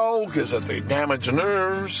stroke? Is it the damaged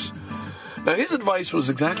nerves? Now, his advice was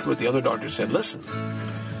exactly what the other doctor said. Listen,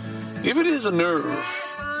 if it is a nerve,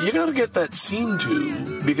 you got to get that seen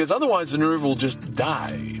to, because otherwise the nerve will just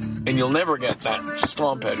die, and you'll never get that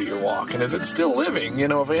stomp out of your walk. And if it's still living,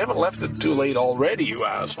 if I haven't left it too late already, you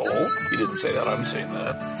asshole. He didn't say that, I'm saying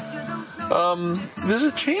that. There's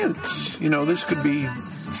a chance,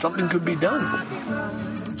 something could be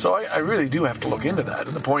done. So I really do have to look into that.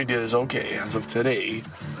 And the point is, okay, as of today,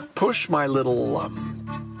 push my little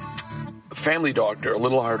family doctor a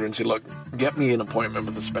little harder and say, look, get me an appointment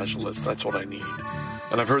with a specialist. That's what I need.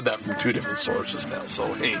 And I've heard that from 2 different sources now.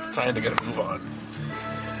 So, hey, trying to get a move on.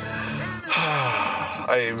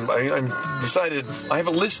 I'm decided I have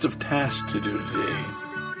a list of tasks to do today.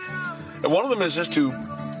 And one of them is just to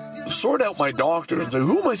sort out my doctor and say,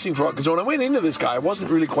 who am I seeing for? Because when I went into this guy, I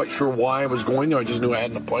wasn't really quite sure why I was going there. I just knew I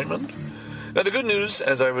had an appointment. Now, the good news,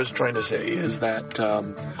 as I was trying to say, is that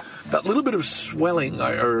that little bit of swelling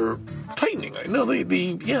or tightening,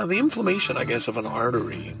 the inflammation, I guess, of an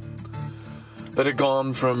artery that had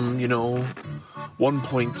gone from,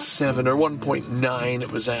 1.7 or 1.9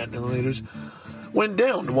 it was at milliliters, went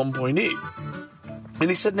down to 1.8. And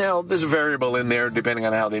he said, now, there's a variable in there depending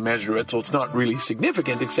on how they measure it, so it's not really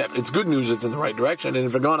significant, except it's good news it's in the right direction. And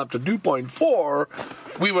if it had gone up to 2.4,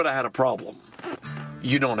 we would have had a problem.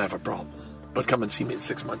 You don't have a problem. But come and see me in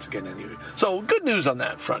 6 months again anyway. So, good news on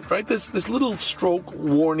that front, right? This little stroke,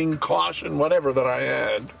 warning, caution, whatever that I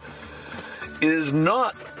had is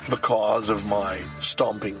not the cause of my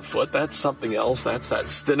stomping foot. That's something else. That's that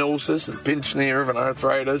stenosis and pinched nerve and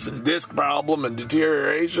arthritis and disc problem and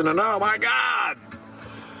deterioration and oh my God!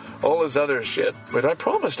 All this other shit. But I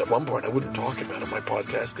promised at one point I wouldn't talk about it on my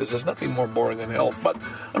podcast because there's nothing more boring than health. But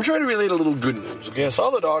I'm trying to relate a little good news. Okay, I saw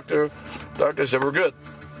the doctor. The doctor said we're good.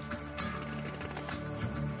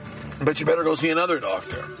 But you better go see another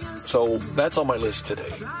doctor. So that's on my list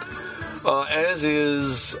today. As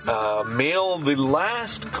is mail the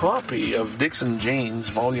last copy of Dixon James,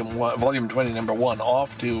 Volume 20, Number 1,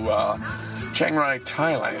 off to Chiang Rai,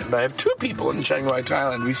 Thailand. I have 2 people in Chiang Rai,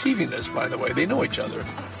 Thailand receiving this, by the way. They know each other.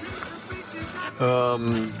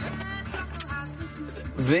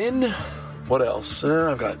 Then, what else?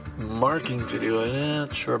 I've got marking to do. I'll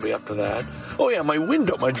sure be up to that. Oh, yeah,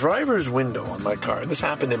 my driver's window on my car. This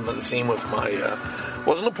happened in the same with my...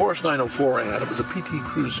 wasn't a Porsche 904 I had. It was a PT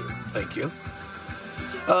Cruiser. Thank you.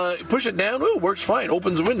 Push it down. Oh, works fine.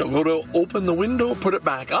 Opens the window. Go to open the window. Put it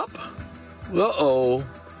back up. Uh-oh.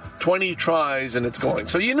 20 tries and it's going.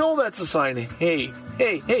 So you know that's a sign. Hey,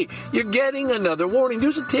 you're getting another warning.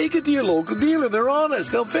 Just take it to your local dealer. They're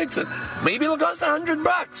honest. They'll fix it. Maybe it'll cost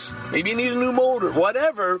 $100. Maybe you need a new motor.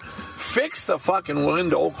 Whatever. Fix the fucking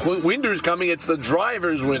window. Windows coming. It's the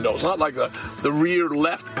driver's window. It's not like the rear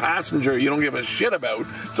left passenger you don't give a shit about.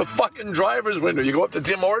 It's a fucking driver's window. You go up to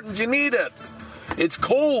Tim Hortons, you need it. It's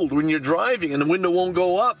cold when you're driving and the window won't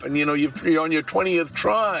go up and you're on your 20th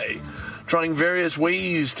try. Trying various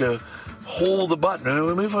ways to hold the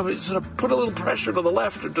button. If I sort of put a little pressure to the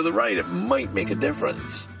left or to the right, it might make a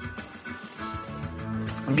difference.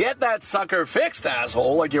 Get that sucker fixed,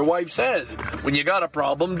 asshole, like your wife says. When you got a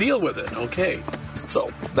problem, deal with it. Okay. So,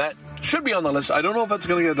 that should be on the list. I don't know if it's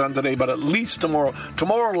going to get done today, but at least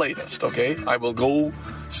tomorrow latest, okay? I will go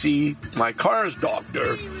see my car's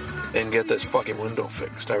doctor and get this fucking window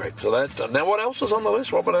fixed. All right, so that's done. Now, what else is on the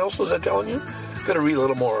list? What else was I telling you? Got to read a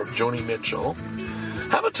little more of Joni Mitchell.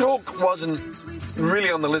 Habatok wasn't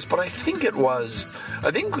really on the list, but I think it was.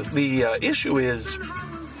 I think the issue is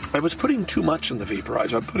I was putting too much in the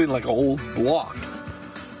vaporizer. I put in like a whole block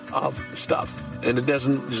of stuff, and it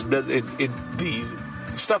doesn't. The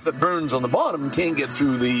stuff that burns on the bottom can't get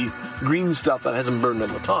through the green stuff that hasn't burned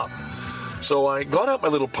on the top. So I got out my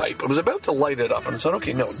little pipe. I was about to light it up, and I said,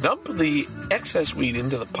 okay, no, dump the excess weed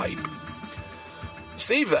into the pipe.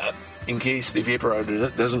 Save that in case the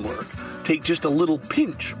vaporizer doesn't work. Take just a little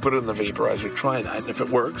pinch, put it in the vaporizer, try that, and if it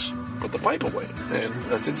works, put the pipe away. And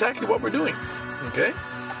that's exactly what we're doing. Okay?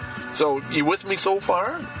 So, you with me so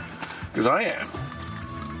far? Because I am.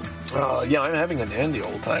 Yeah, I'm having a dandy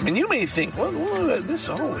old time. And you may think, what this,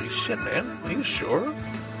 holy shit, man. Are you sure?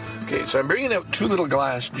 Okay, so I'm bringing out 2 little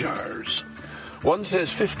glass jars. One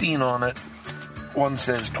says 15 on it. One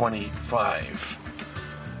says 25.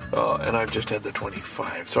 And I've just had the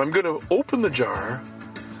 25. So I'm going to open the jar,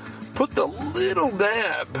 put the little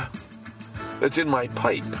dab that's in my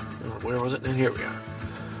pipe. Where was it? And here we are.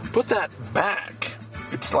 Put that back.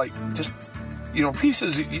 It's like just,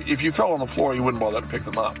 pieces. If you fell on the floor, you wouldn't bother to pick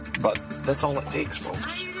them up. But that's all it takes,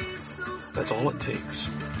 folks. That's all it takes.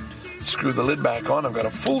 Screw the lid back on. I've got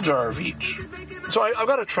a full jar of each. So I've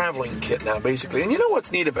got a traveling kit now, basically. And you know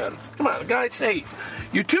what's neat about it? Come on, guys, hey,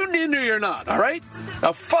 you tuned in or you're not, all right?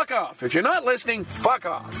 Now, fuck off. If you're not listening, fuck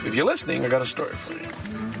off. If you're listening, I got a story for you.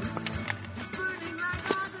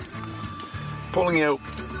 Pulling out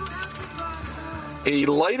a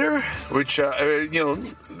lighter, which,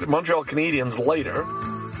 the Montreal Canadiens lighter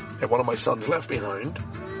that one of my sons left behind.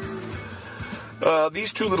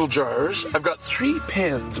 These 2 little jars. I've got 3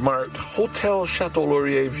 pens marked Hotel Chateau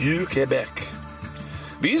Laurier, Vieux Quebec.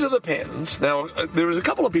 These are the pens. Now, there's a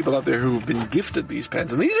couple of people out there who've been gifted these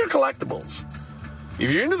pens, and these are collectibles.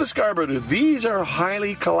 If you're into the Scarborough, these are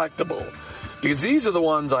highly collectible, because these are the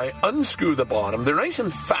ones I unscrew the bottom. They're nice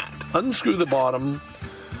and fat. Unscrew the bottom,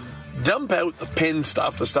 dump out the pen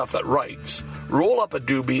stuff, the stuff that writes, roll up a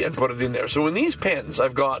doobie and put it in there. So in these pens,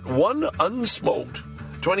 I've got one unsmoked,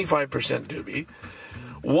 25% doobie,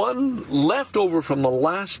 one left over from the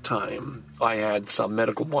last time I had some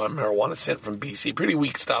medical marijuana sent from BC. Pretty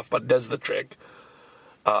weak stuff, but does the trick.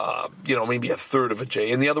 Maybe a third of a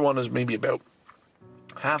J. And the other one is maybe about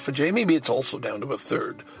half a J. Maybe it's also down to a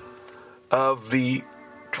third of the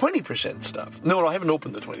 20% stuff. No, I haven't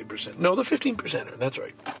opened the 20%. No, the 15%er. That's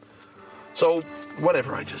right. So,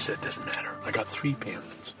 whatever I just said doesn't matter. I got 3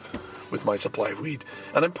 pens with my supply of weed.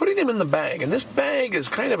 And I'm putting them in the bag. And this bag is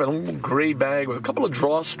kind of a little gray bag with a couple of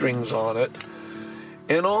drawstrings on it.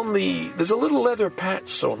 And there's a little leather patch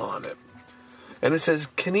sewn on it. And it says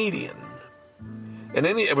Canadian. And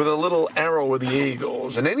with a little arrow where the A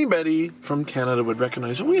goes. And anybody from Canada would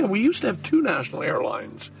recognize, oh yeah, we used to have 2 national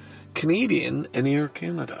airlines, Canadian and Air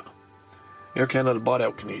Canada. Air Canada bought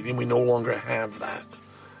out Canadian. We no longer have that.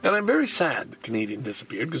 And I'm very sad that Canadian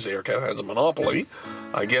disappeared because Air Canada has a monopoly.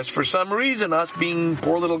 I guess for some reason, us being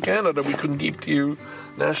poor little Canada, we couldn't keep 2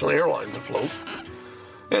 national airlines afloat.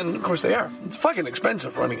 And of course they are. It's fucking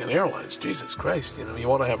expensive running an airlines. Jesus Christ, you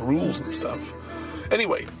want to have rules and stuff.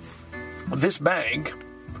 Anyway, this bag,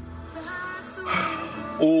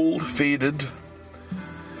 old, faded,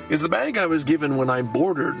 is the bag I was given when I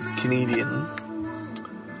boarded Canadian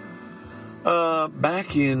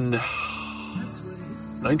back in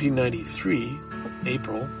 1993,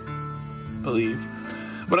 April, I believe,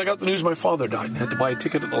 when I got the news my father died and had to buy a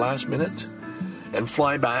ticket at the last minute and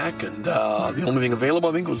fly back, and the only thing available,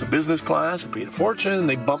 I think, was a business class. I paid a fortune.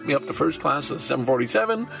 They bumped me up to first class of the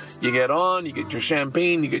 747. You get on, you get your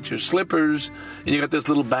champagne, you get your slippers, and you got this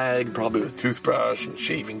little bag, probably with toothbrush and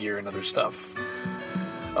shaving gear and other stuff.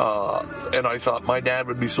 And I thought my dad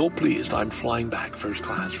would be so pleased. I'm flying back first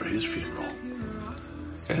class for his funeral.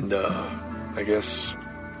 And I guess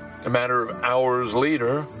a matter of hours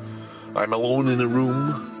later, I'm alone in a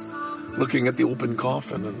room looking at the open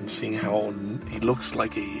coffin and seeing how he looks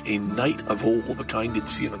like a knight of old, the kind you'd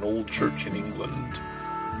see in an old church in England,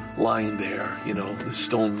 lying there, the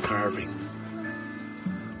stone carving,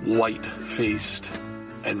 white-faced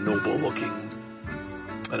and noble-looking.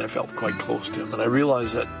 And I felt quite close to him. And I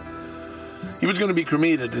realized that he was going to be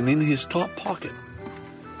cremated, and in his top pocket,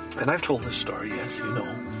 and I've told this story, yes,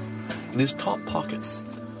 in his top pocket,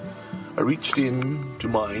 I reached in to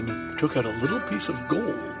mine, took out a little piece of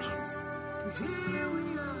gold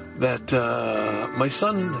that my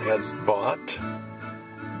son had bought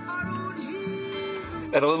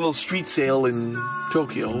at a little street sale in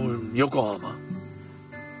Tokyo, in Yokohama.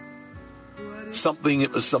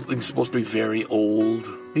 It was something supposed to be very old.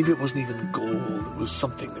 Maybe it wasn't even gold. It was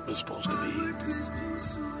something that was supposed to be,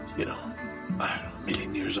 I don't know, a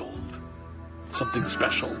million years old. Something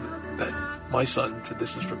special that my son said,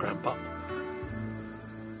 this is for Grandpa.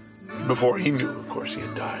 Before he knew, of course, he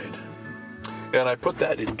had died. And I put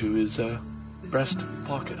that into his breast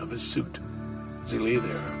pocket of his suit as he lay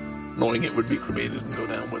there, knowing it would be cremated and go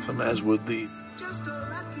down with him, as would the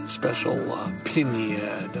special pin he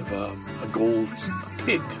had of a gold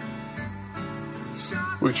pig,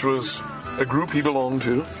 which was a group he belonged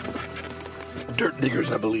to, Dirt Diggers,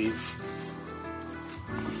 I believe,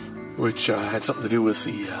 which had something to do with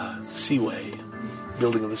the seaway,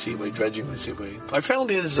 building of the seaway, dredging of the seaway. I found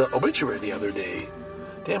his obituary the other day.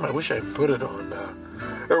 Damn, I wish I put it on.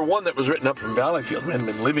 Or one that was written up from Valleyfield. We hadn't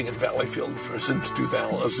been living in Valleyfield since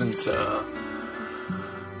 2000.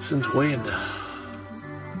 Since when?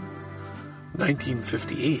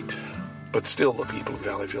 1958. But still, the people in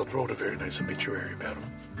Valleyfield wrote a very nice obituary about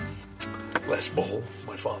him. Les Bull,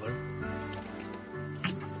 my father.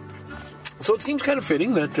 So it seems kind of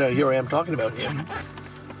fitting that here I am talking about him.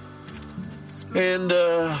 And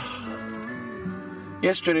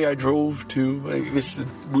yesterday I drove to, this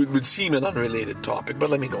would seem an unrelated topic, but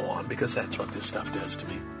let me go on because that's what this stuff does to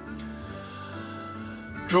me.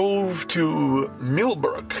 Drove to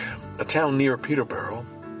Millbrook, a town near Peterborough,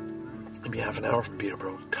 maybe half an hour from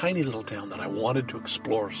Peterborough, tiny little town that I wanted to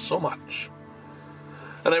explore so much.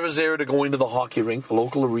 And I was there to go into the hockey rink, the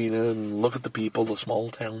local arena, and look at the people, the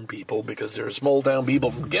small town people, because there are small town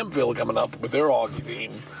people from Kempville coming up with their hockey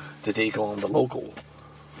team to take on the local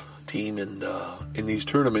team in these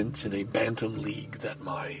tournaments in a bantam league that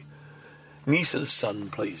my niece's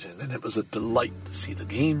son plays in. And it was a delight to see the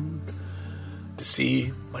game, to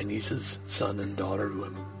see my niece's son and daughter, who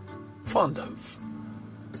I'm fond of,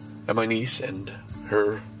 and my niece and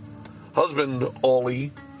her husband,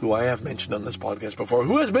 Ollie, who I have mentioned on this podcast before,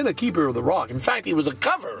 who has been a keeper of the rock. In fact, he was a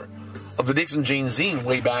cover of the Dixon Jane zine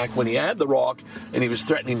way back when he had the rock and he was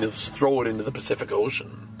threatening to throw it into the Pacific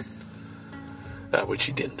Ocean. Which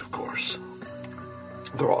he didn't, of course.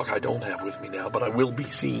 The rock I don't have with me now, but I will be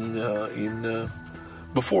seeing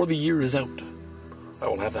before the year is out. I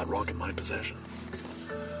will have that rock in my possession.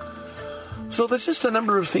 So there's just a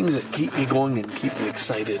number of things that keep me going and keep me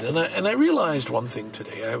excited. And I realized one thing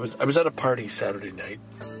today. I was at a party Saturday night.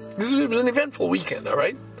 It was an eventful weekend, all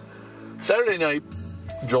right? Saturday night,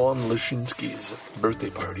 John Lashinsky's birthday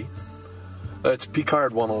party. That's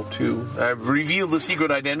Picard 102. I've revealed the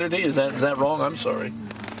secret identity. Is that wrong? I'm sorry.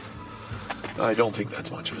 I don't think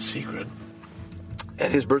that's much of a secret.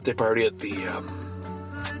 At his birthday party at the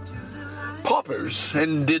Poppers,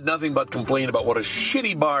 and did nothing but complain about what a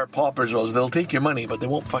shitty bar Poppers was. They'll take your money, but they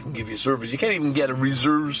won't fucking give you service. You can't even get a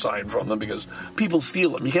reserve sign from them because people steal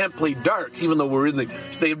them. You can't play darts, even though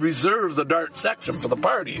they had reserved the dart section for the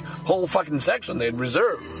party. Whole fucking section they had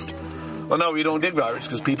reserved. Well, no, we don't dig darts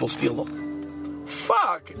because people steal them.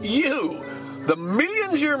 Fuck you. The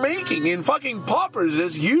millions you're making in fucking Poppers,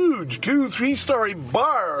 this huge 2-3-story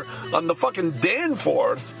bar on the fucking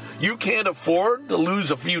Danforth, you can't afford to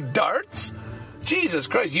lose a few darts? Jesus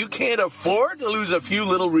Christ, you can't afford to lose a few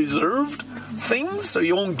little reserved things so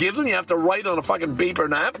you won't give them? You have to write on a fucking paper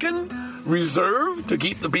napkin, reserved, to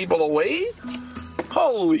keep the people away?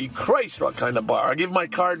 Holy Christ, what kind of bar? I give my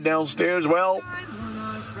card downstairs, well,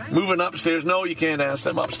 moving upstairs, no, you can't ask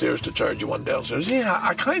them upstairs to charge you one downstairs. Yeah,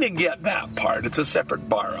 I kind of get that part. It's a separate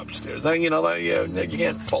bar upstairs. You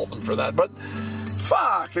can't fault them for that, but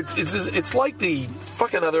fuck, it's like the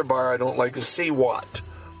fucking other bar I don't like, to Say What.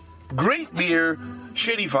 Great beer,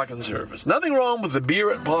 shitty fucking service. Nothing wrong with the beer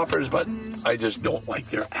at Poppers, but I just don't like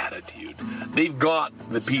their attitude. They've got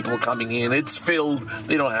the people coming in, it's filled,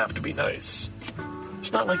 they don't have to be nice.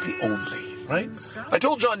 It's not like the Only, right? I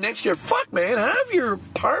told John next year, fuck man, have your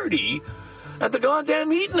party at the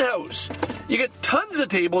goddamn eating house. You get tons of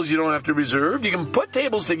tables you don't have to reserve. You can put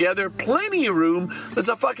tables together, plenty of room. There's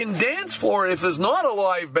a fucking dance floor. If there's not a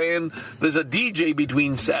live band, there's a DJ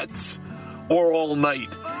between sets. Or all night.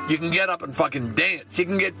 You can get up and fucking dance. You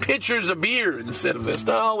can get pitchers of beer instead of this.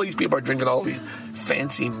 Now, all these people are drinking all these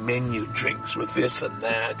fancy menu drinks with this and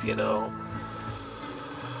that, you know.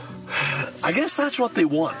 I guess that's what they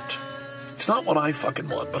want. It's not what I fucking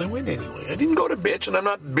want, but I went anyway. I didn't go to bitch, and I'm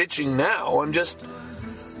not bitching now. I'm just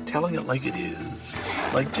telling it like it is.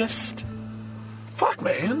 Like, just, fuck,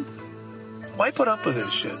 man. Why put up with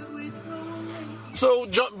this shit? So,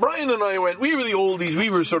 Brian and I went, we were the oldies, we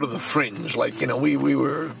were sort of the fringe. Like, we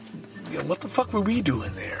were, what the fuck were we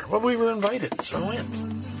doing there? Well, we were invited, so I went.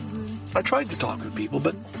 I tried to talk with people,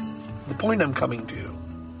 but the point I'm coming to,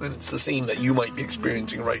 and it's the same that you might be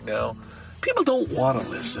experiencing right now, people don't want to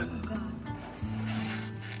listen.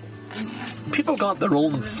 People got their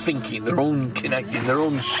own thinking, their own connecting, their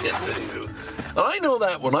own shit to do. And I know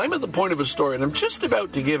that when I'm at the point of a story and I'm just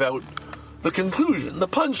about to give out the conclusion, the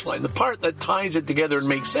punchline, the part that ties it together and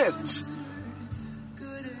makes sense,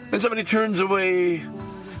 and somebody turns away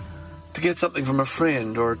to get something from a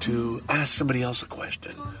friend or to ask somebody else a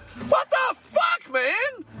question. What the fuck,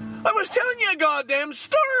 man? I was telling you a goddamn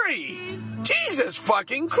story. Jesus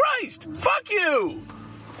fucking Christ. Fuck you.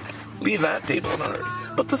 Leave that table in a hurry.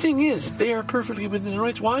 But the thing is, they are perfectly within their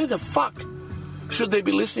rights. Why the fuck should they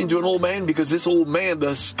be listening to an old man because this old man,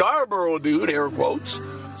 the Scarborough dude, air quotes,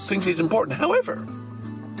 thinks he's important? However,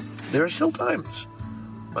 there are still times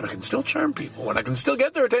when I can still charm people, when I can still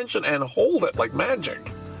get their attention and hold it like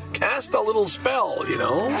magic. Cast a little spell,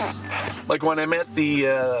 Like when I met the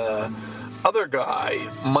other guy,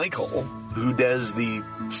 Michael, who does the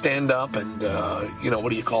stand-up and, what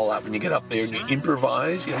do you call that when you get up there and you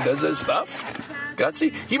improvise, does this stuff.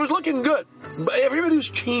 Gutsy. He was looking good, but everybody was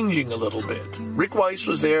changing a little bit. Rick Weiss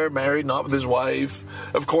was there, married, not with his wife.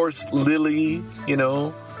 Of course, Lily,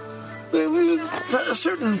 There was a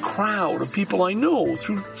certain crowd of people I know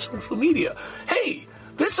through social media. Hey,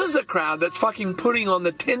 this is the crowd that's fucking putting on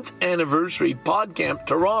the 10th anniversary PodCamp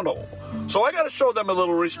Toronto. So I got to show them a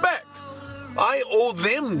little respect. I owe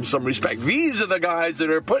them some respect. These are the guys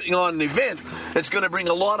that are putting on an event that's going to bring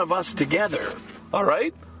a lot of us together. All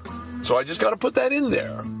right? So I just got to put that in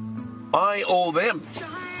there. I owe them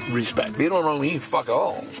respect. They don't owe me fuck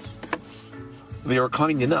all. They are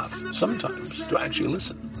kind enough sometimes to actually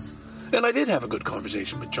listen. And I did have a good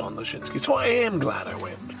conversation with John Lashinsky, so I am glad I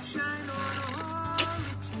went.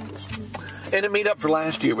 And it made up for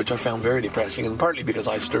last year, which I found very depressing, and partly because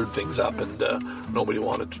I stirred things up and nobody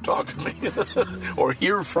wanted to talk to me or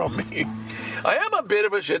hear from me. I am a bit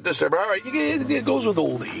of a shit disturber. All right, it goes with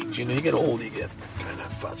old age. You know, you get old, you get kind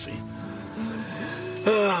of fussy.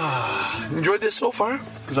 Enjoyed this so far?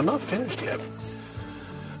 Because I'm not finished yet.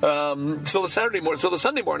 So the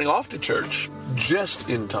Sunday morning off to church, just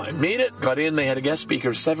in time. Made it, got in, they had a guest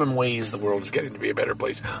speaker, 7 ways the world is getting to be a better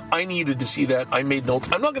place. I needed to see that. I made notes.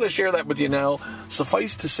 I'm not going to share that with you now.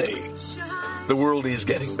 Suffice to say, the world is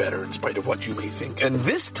getting better in spite of what you may think. And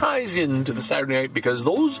this ties into the Saturday night because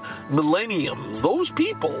those millenniums, those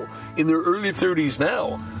people in their early 30s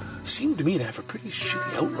now, seem to me to have a pretty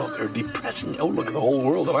shitty outlook or depressing outlook of the whole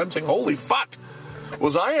world. And I'm saying, holy fuck,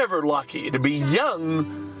 was I ever lucky to be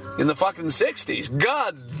young in the fucking 60s.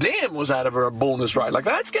 God damn, was that ever a bonus ride. Like,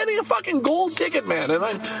 that's getting a fucking gold ticket, man. And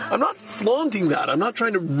I'm not flaunting that. I'm not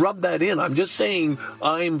trying to rub that in. I'm just saying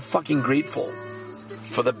I'm fucking grateful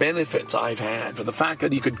for the benefits I've had, for the fact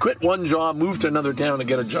that you could quit one job, move to another town, and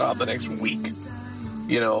get a job the next week.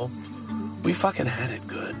 You know, we fucking had it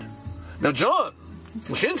good. Now, John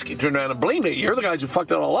Wyszynski turned around and blamed me. You're the guys who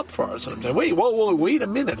fucked it all up for us. And I'm saying, wait a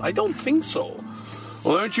minute. I don't think so.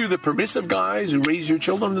 Well, aren't you the permissive guys who raise your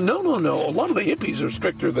children? No. A lot of the hippies are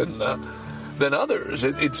stricter than others.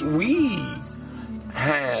 It's we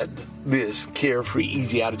had this carefree,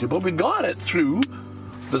 easy attitude, but we got it through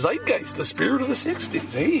the zeitgeist, the spirit of the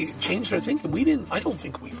 60s. Hey, it changed our thinking. I don't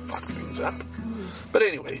think we fucked things up. But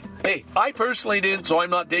anyway, hey, I personally did, so I'm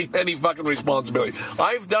not taking any fucking responsibility.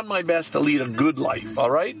 I've done my best to lead a good life, all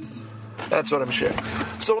right? That's what I'm sharing.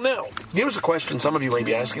 So now, here's a question some of you may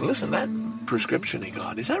be asking. Listen, that prescription he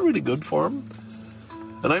got, is that really good for him?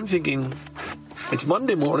 And I'm thinking, it's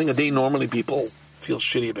Monday morning, a day normally people feel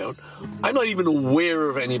shitty about. I'm not even aware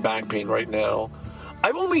of any back pain right now.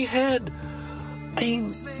 I've only had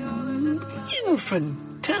an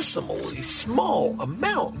infinitesimally small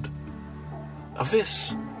amount of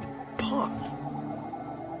this pot.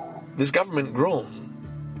 This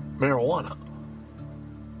government-grown marijuana.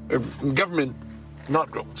 Government,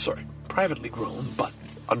 not grown, sorry. Privately grown, but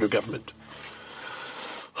under government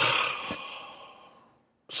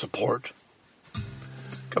support,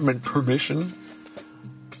 government permission.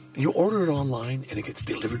 You order it online and it gets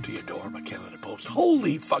delivered to your door by Canada Post.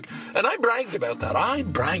 Holy fuck. And I bragged about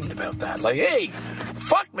that. Like, hey,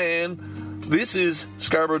 fuck, man, this is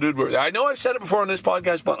Scarborough Dude. I know I've said it before on this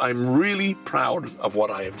podcast, but I'm really proud of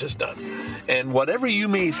what I have just done. And whatever you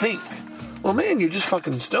may think, well, man, you're just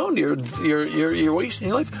fucking stoned. You're wasting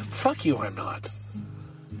your life. Fuck you, I'm not.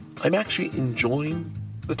 I'm actually enjoying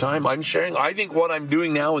the time I'm sharing. I think what I'm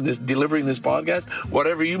doing now in this delivering this podcast,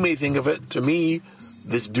 whatever you may think of it, to me,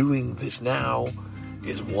 doing this now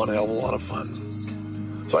is one hell of a lot of fun.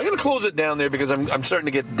 So I'm going to close it down there because I'm starting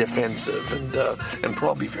to get defensive and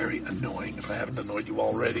probably very annoying if I haven't annoyed you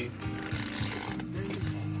already.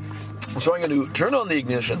 So I'm going to turn on the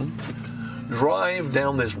ignition, drive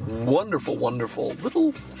down this wonderful, wonderful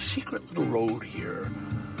little secret little road here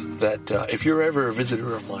that if you're ever a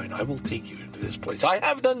visitor of mine, I will take you into this place. I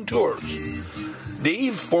have done tours.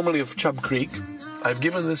 Dave, formerly of Chub Creek, I've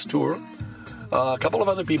given this tour. A couple of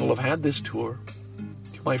other people have had this tour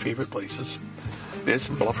to my favorite places. This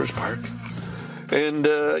and Bluffers Park. And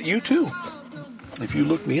you too. If you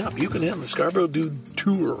look me up, you can have the Scarborough Dude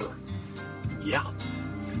Tour. Yeah.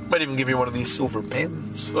 Might even give you one of these silver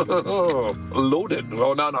pens. Loaded.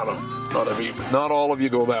 Oh, no. Not all of you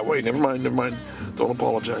go that way. Never mind. Don't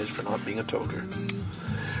apologize for not being a toker.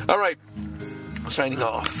 All right. Signing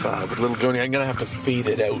off with little Joni. I'm going to have to fade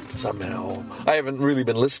it out somehow. I haven't really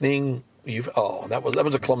been listening. That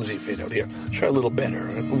was a clumsy fade out here. Try a little better.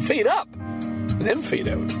 Fade up. And then fade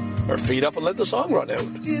out. Or fade up and let the song run out.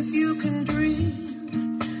 If you can dream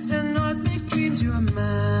and not make dreams your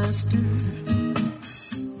master.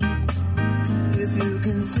 If you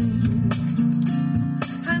can think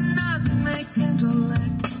and not make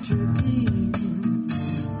intellect your game.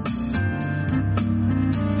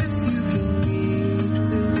 If you can meet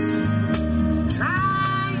with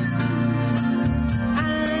triumph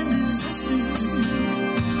and resistance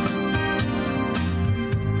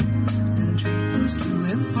and treat those two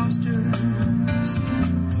imposters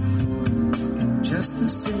just the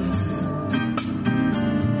same.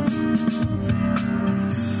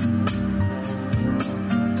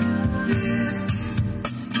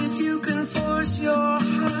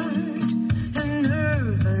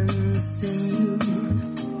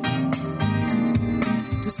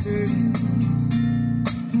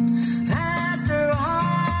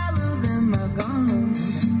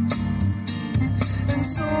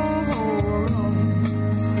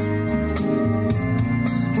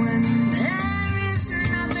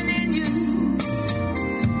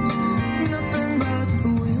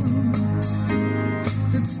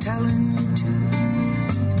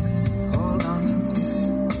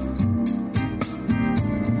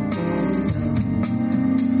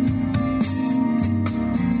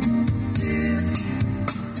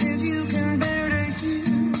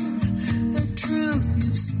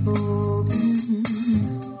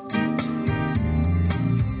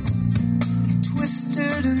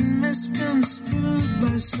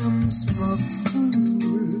 of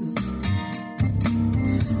fool.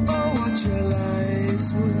 Oh, what your life's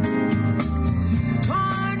worth.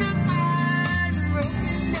 Torn apart and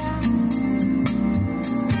broken down,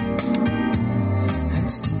 and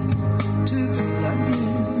still to be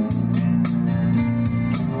again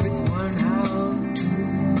with worn out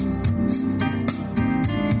tools.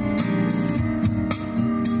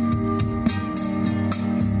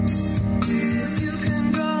 If you can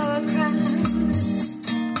draw a crowd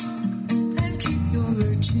and keep your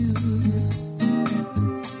virtue,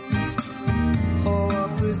 or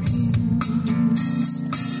walk with kings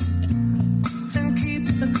and keep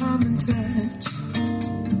the common touch.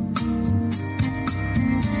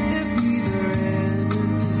 If neither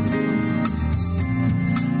enemies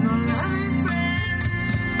nor loving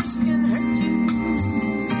friends can hurt you,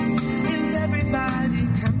 if everybody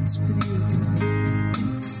comes with you,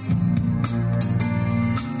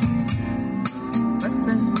 but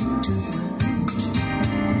not too much.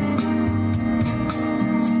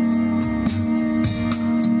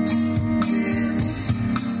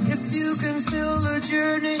 If you can fill the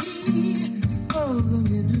journey of the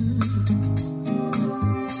minute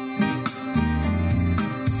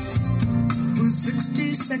with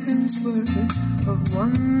 60 seconds worth of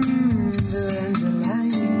wonder and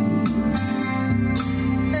delight,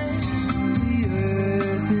 the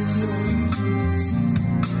earth is yours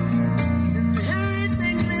and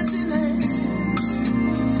everything that's in it,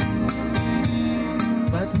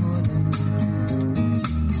 but more than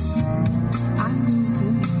I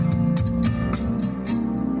know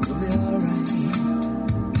you'll be alright.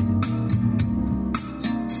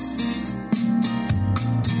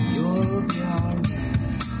 You'll be alright.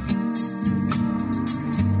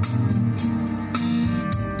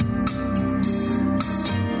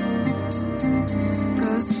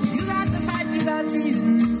 Cause you got the fight, you got the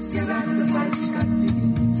ins. You got the fight, you got the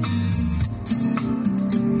ins.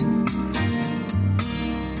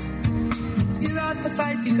 You got the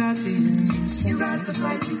fight, you got the ins. You got the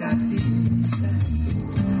fight, you got the ins.